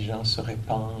l'intelligence se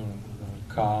répandre dans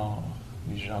le corps,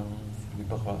 les jambes, les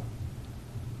bras.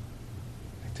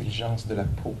 L'intelligence de la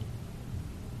peau.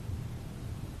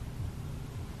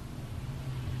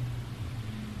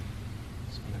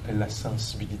 La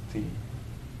sensibilité,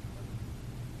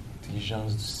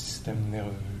 l'intelligence du système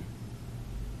nerveux,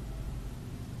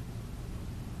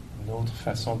 une autre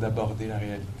façon d'aborder la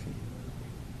réalité.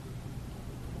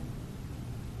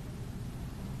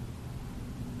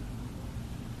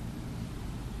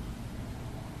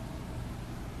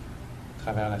 À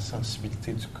travers la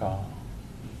sensibilité du corps,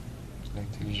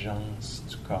 l'intelligence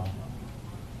du corps.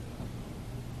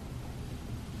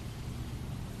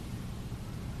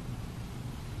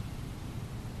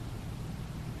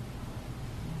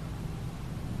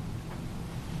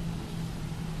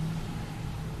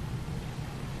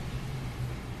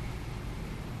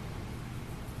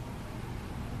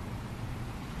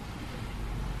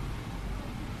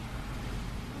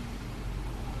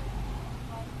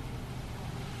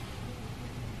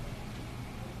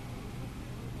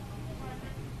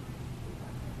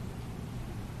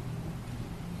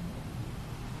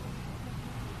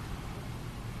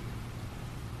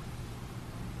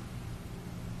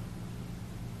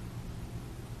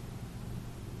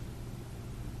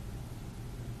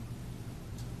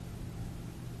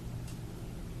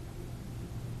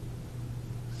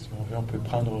 On peut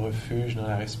prendre refuge dans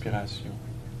la respiration,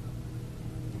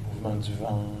 le mouvement du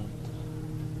ventre,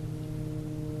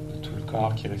 de tout le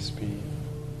corps qui respire.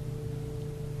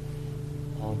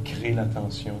 Ancrer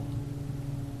l'attention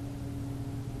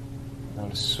dans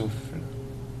le souffle.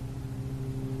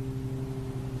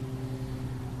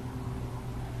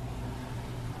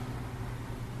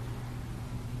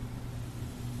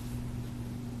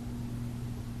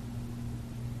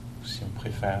 Ou si on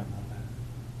préfère,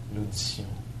 dans l'audition.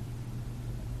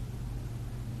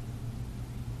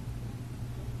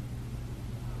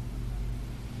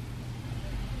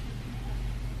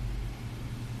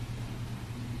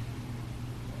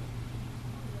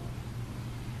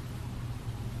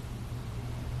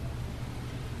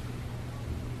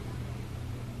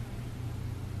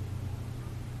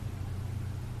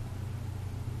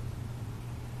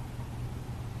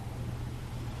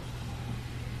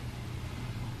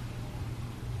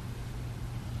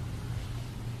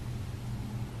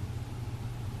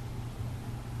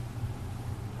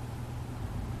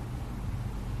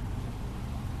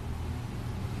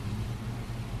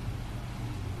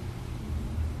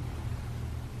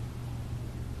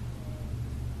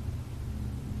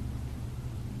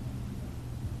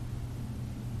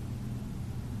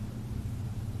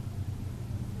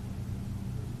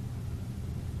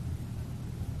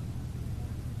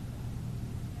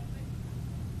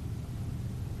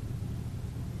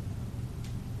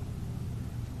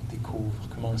 vous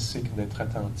recommencez d'être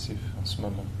attentif en ce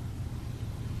moment.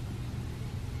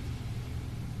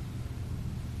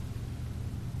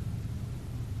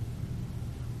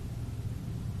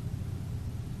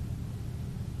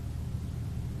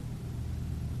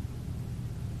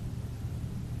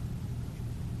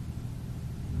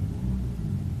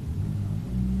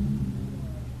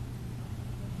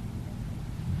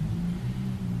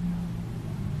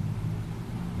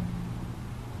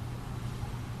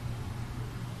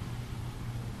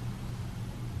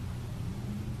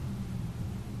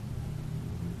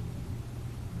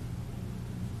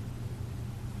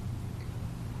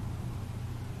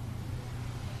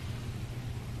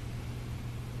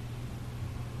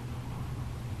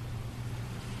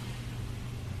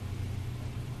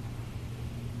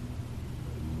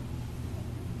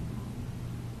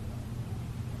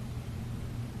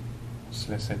 On se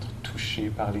laisse être touché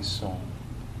par les sons,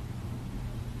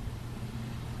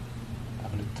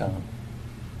 par le temps,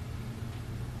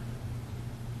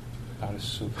 par le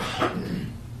souffle.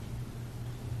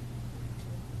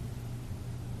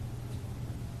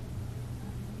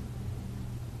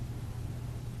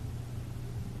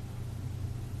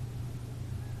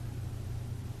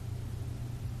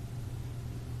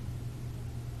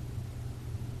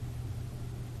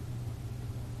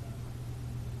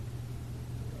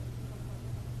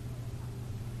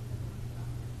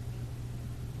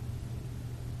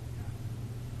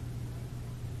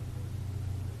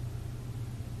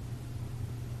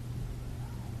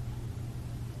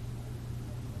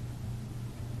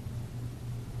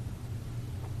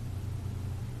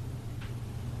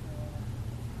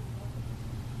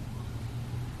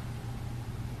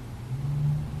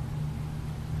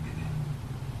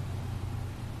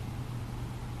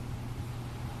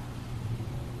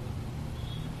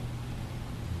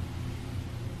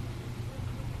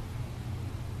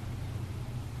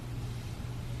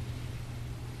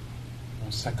 On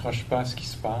ne s'accroche pas à ce qui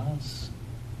se passe,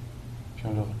 puis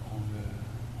on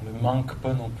le manque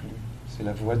pas non plus. C'est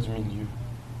la voie du milieu.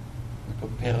 On n'est pas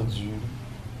perdu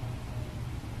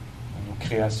dans nos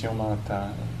créations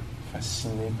mentales,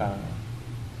 fasciné par la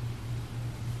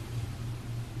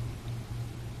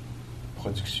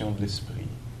production de l'esprit.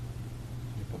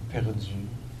 On n'est pas perdu.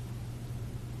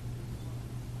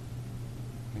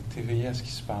 On est éveillé à ce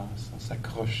qui se passe, sans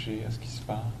s'accrocher à ce qui se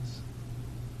passe,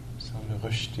 sans le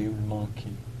rejeter ou le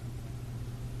manquer.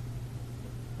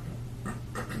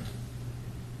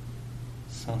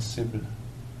 Sensible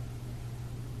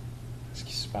à ce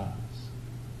qui se passe,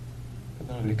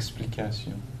 pas dans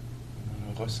l'explication, mais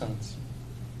dans le ressenti.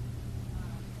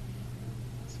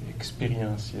 C'est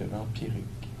expérientiel, empirique.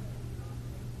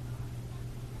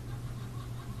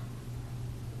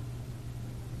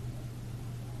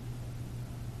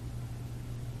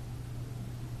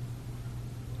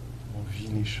 On vit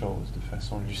les choses de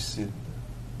façon lucide,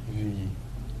 éveillée.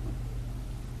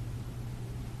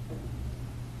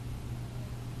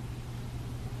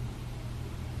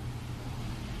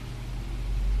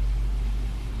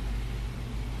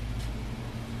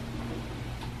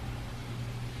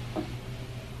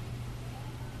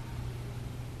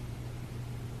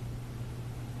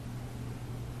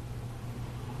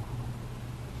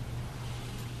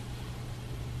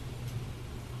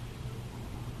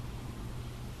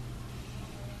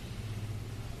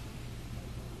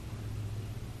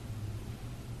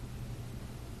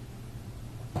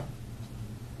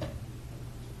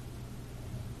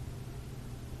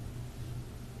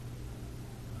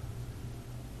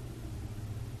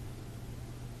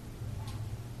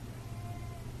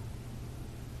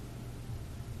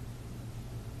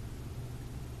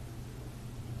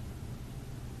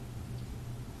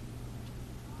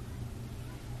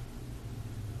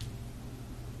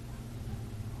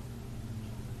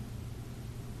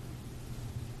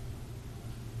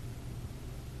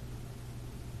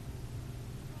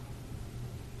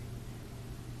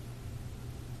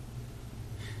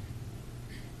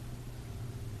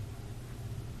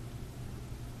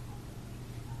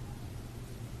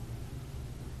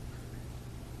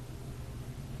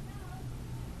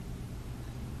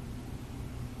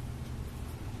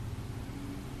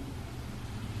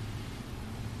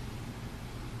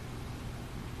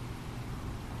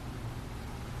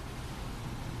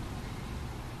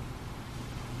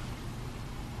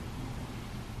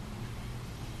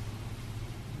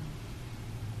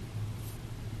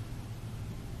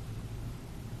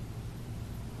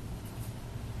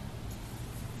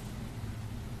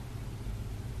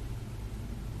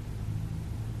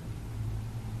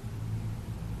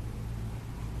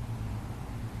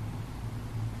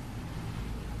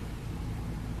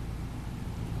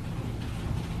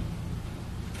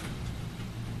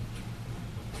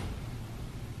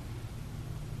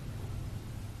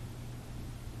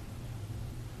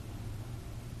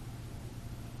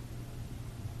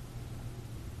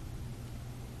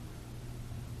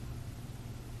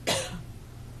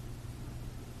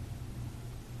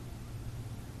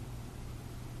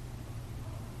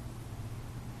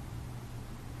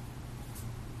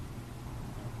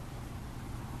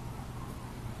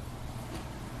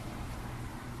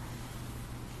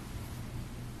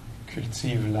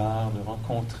 cultive l'art de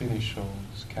rencontrer les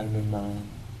choses calmement,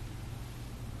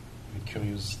 avec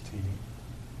curiosité,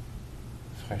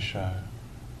 fraîcheur,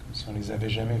 comme si on les avait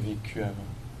jamais vécues avant.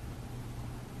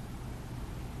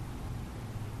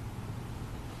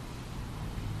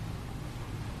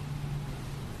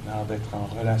 L'art d'être en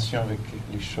relation avec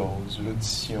les choses,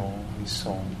 l'audition, les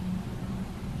sons.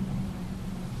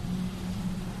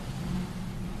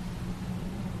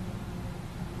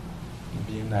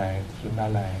 Le bien-être, le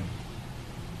mal-être.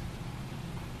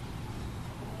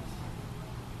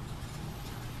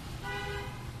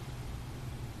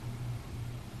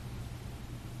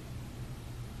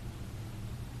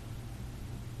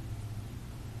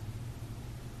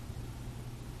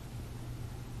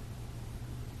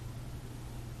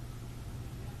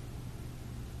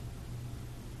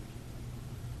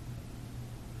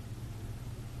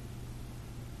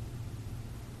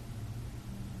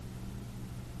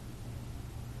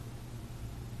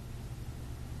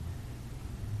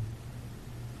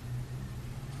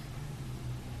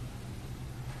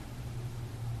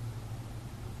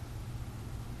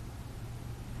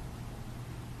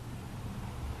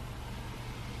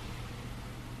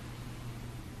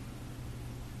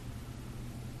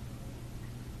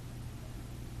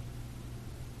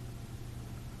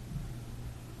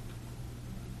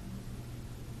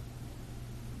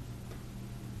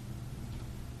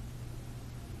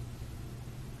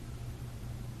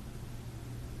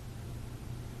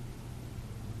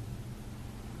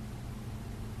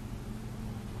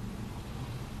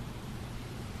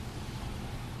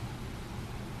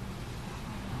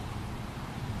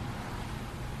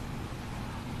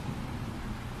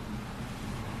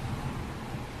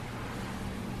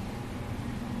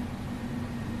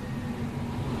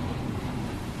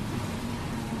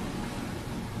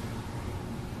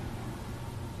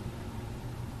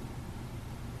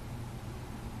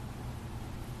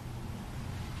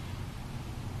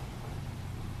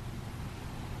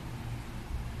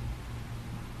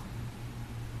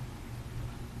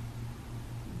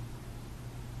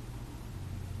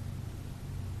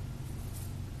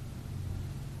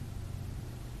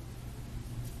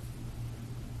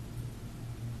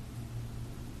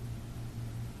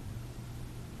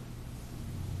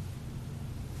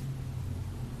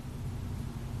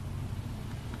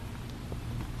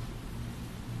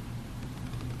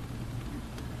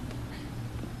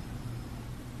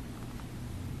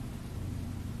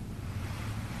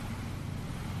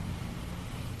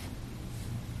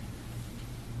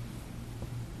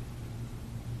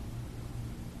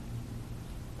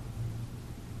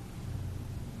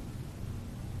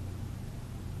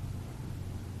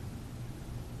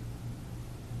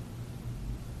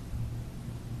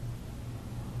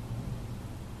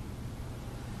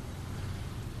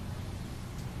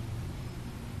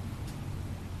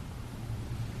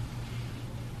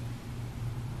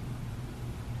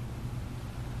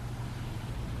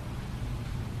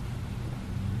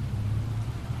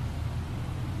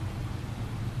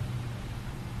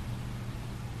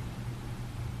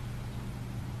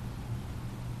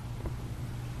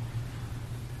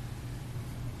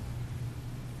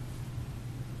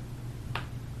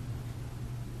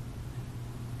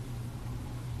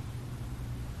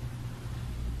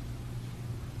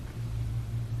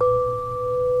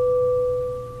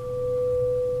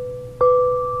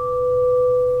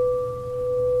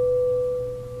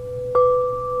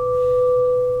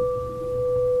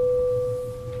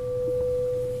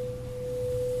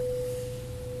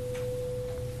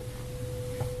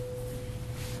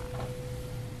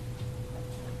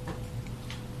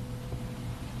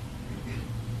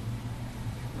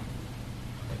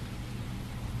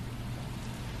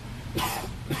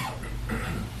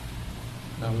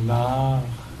 Dans l'art,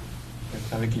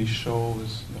 d'être avec les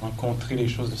choses, de rencontrer les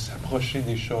choses, de s'approcher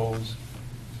des choses,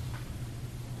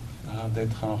 l'art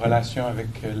d'être en relation avec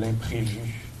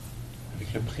l'imprévu,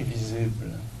 avec le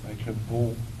prévisible, avec le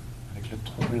beau, avec le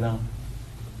troublant,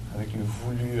 avec le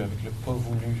voulu, avec le pas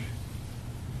voulu.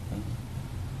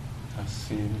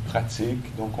 C'est une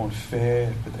pratique, donc on le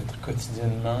fait peut-être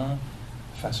quotidiennement,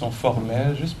 de façon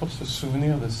formelle, juste pour se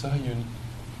souvenir de ça. Il y a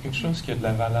quelque chose qui a de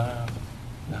la valeur,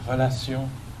 la relation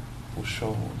aux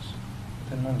choses.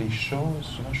 Tellement des choses,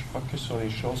 souvent je focus sur les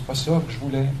choses, c'est pas ça que je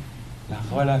voulais. La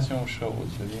relation aux choses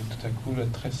devient tout à coup là,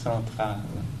 très centrale.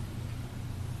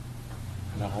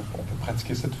 Alors on peut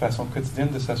pratiquer cette façon quotidienne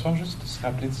de s'asseoir, juste de se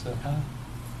rappeler de ça. Ah,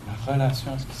 la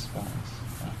relation à ce qui se passe.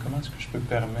 Alors comment est-ce que je peux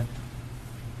permettre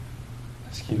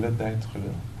à ce qui est là d'être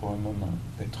là pour un moment,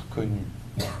 d'être connu?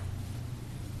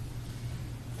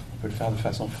 On peut le faire de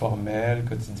façon formelle,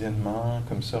 quotidiennement,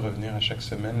 comme ça, revenir à chaque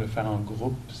semaine, le faire en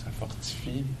groupe, ça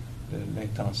fortifie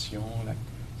l'intention,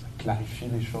 ça clarifie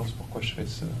les choses, pourquoi je fais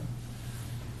ça.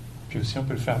 Puis aussi, on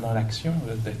peut le faire dans l'action,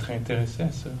 là, d'être intéressé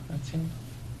à ça. Ah, tiens,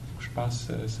 faut que je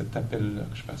passe cet appel-là,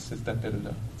 que je fasse cet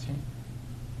appel-là. Tiens,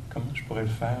 comment je pourrais le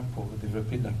faire pour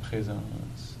développer de la présence,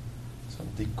 une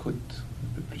sorte d'écoute un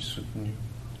peu plus soutenue,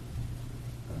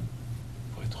 hein,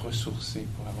 pour être ressourcé,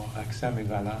 pour avoir accès à mes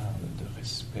valeurs là, de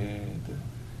respect, de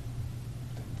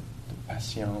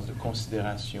patience, de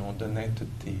considération,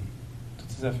 d'honnêteté,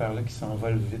 toutes ces affaires-là qui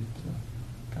s'envolent vite là,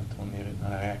 quand on est dans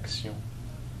la réaction,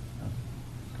 hein,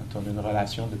 quand on a une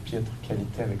relation de piètre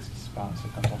qualité avec ce qui se passe,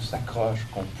 quand on s'accroche,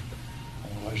 qu'on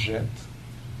rejette,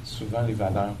 souvent les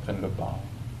valeurs prennent le bord.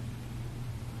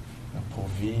 Alors, pour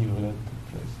vivre là,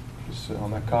 plus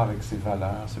en accord avec ces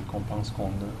valeurs, celles qu'on pense qu'on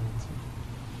a.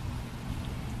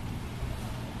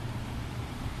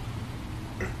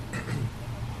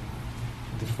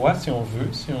 Des fois, si on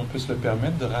veut, si on peut se le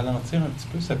permettre, de ralentir un petit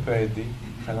peu, ça peut aider.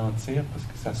 Ralentir parce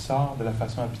que ça sort de la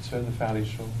façon habituelle de faire les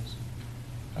choses.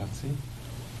 Alors, tu sais,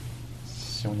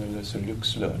 si on a ce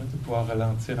luxe-là, là, de pouvoir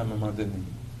ralentir à un moment donné.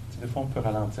 Tu sais, des fois, on peut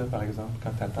ralentir, par exemple, quand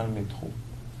tu attends le métro,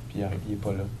 puis il n'est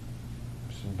pas là.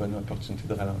 C'est une bonne opportunité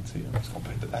de ralentir, parce qu'on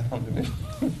peut attendre le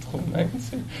métro même, tu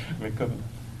sais. Mais comme,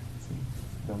 tu sais,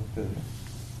 donc,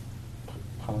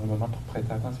 prendre un moment pour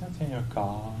prêter attention. Tiens, il y a un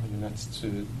corps, une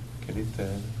attitude. Quelle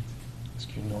est-elle? Est-ce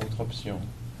qu'il y a une autre option?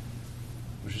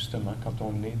 Justement, quand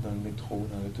on est dans le métro,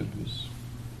 dans l'autobus,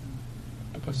 on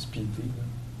ne peut pas speeder, là.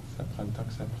 Ça prend le temps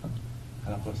que ça prend.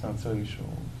 Alors, ressentir les choses.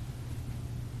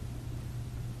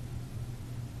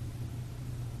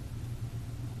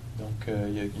 Donc,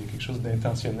 il y a quelque chose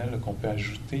d'intentionnel là, qu'on peut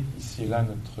ajouter ici et là à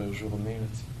notre journée.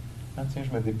 Là, ah, tiens, je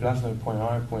me déplace d'un point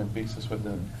A à un point B, que ce soit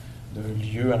d'un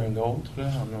lieu à un autre, là,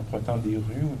 en empruntant des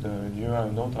rues, ou d'un lieu à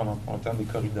un autre en empruntant des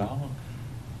corridors.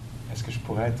 Est-ce que je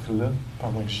pourrais être là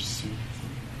pendant que j'y suis,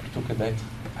 plutôt que d'être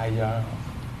ailleurs?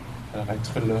 Alors,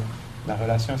 être là, la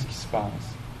relation à ce qui se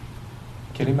passe.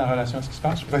 Quelle est ma relation à ce qui se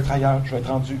passe? Je vais être ailleurs, je vais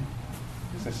être rendu.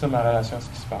 C'est ça ma relation à ce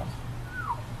qui se passe.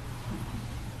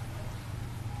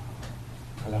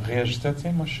 Alors, réajuster,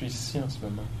 tiens, moi je suis ici en ce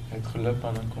moment. Être là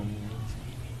pendant qu'on est là.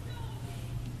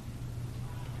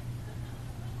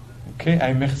 OK.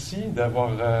 Hey, merci d'être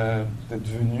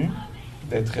venu,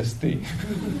 d'être resté.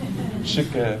 Je sais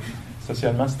que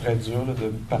socialement, c'est très dur là, de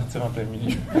partir en plein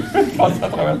milieu, de passer à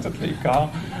travers tous les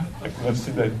corps.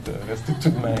 Merci d'être resté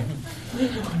tout de même.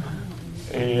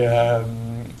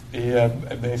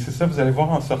 Ben, c'est ça, vous allez voir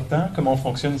en sortant comment on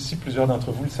fonctionne ici. Plusieurs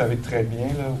d'entre vous le savez très bien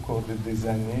là, au cours des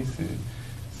années. C'est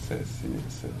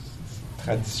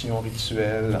tradition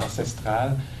rituelle,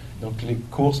 ancestrale. Donc, les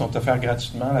cours sont offerts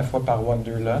gratuitement à la fois par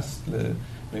Wanderlust,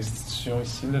 l'institution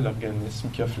ici, là, l'organisme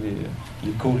qui offre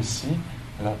les cours ici.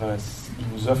 Alors, ils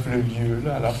nous offrent le lieu,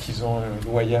 là, alors qu'ils ont un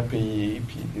loyer à payer,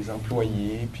 puis des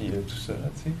employés, puis tout ça,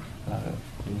 tu sais. Alors,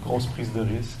 il y a une grosse prise de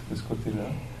risque de ce côté-là.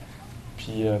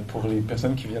 Puis, pour les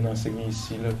personnes qui viennent enseigner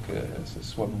ici, là, que ce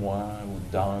soit moi, ou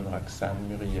Dan, Roxane,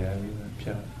 Muriel,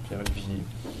 Pierre-Olivier,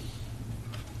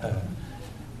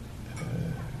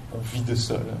 on vit de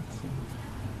ça, là, tu sais.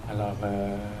 Alors,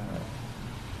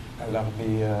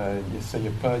 il n'y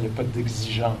a pas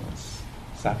d'exigence.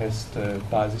 Ça reste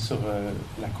basé sur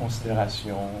la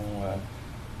considération,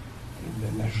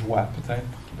 la joie peut-être,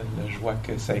 la joie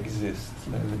que ça existe,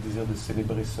 le désir de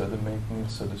célébrer ça, de maintenir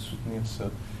ça, de soutenir ça.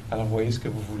 Alors, voyez ce que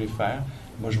vous voulez faire.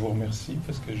 Moi, je vous remercie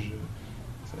parce que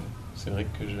c'est vrai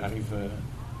que j'arrive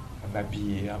à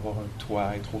m'habiller, à avoir un toit,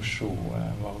 à être au chaud, à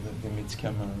avoir des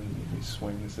médicaments, les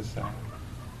soins nécessaires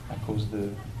à cause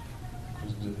de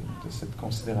cette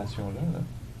considération-là. Là.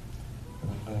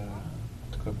 Alors, en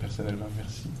tout cas, personnellement,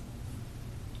 merci.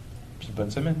 Puis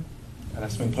bonne semaine. À la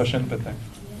semaine prochaine, peut-être.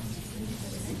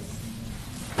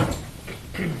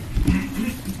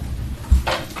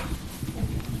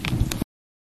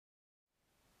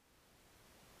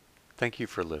 Thank you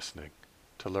for listening.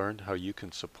 To learn how you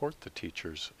can support the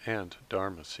teachers and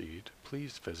Dharma Seed,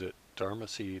 please visit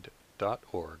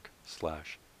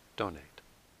dharmaseed.org/donate.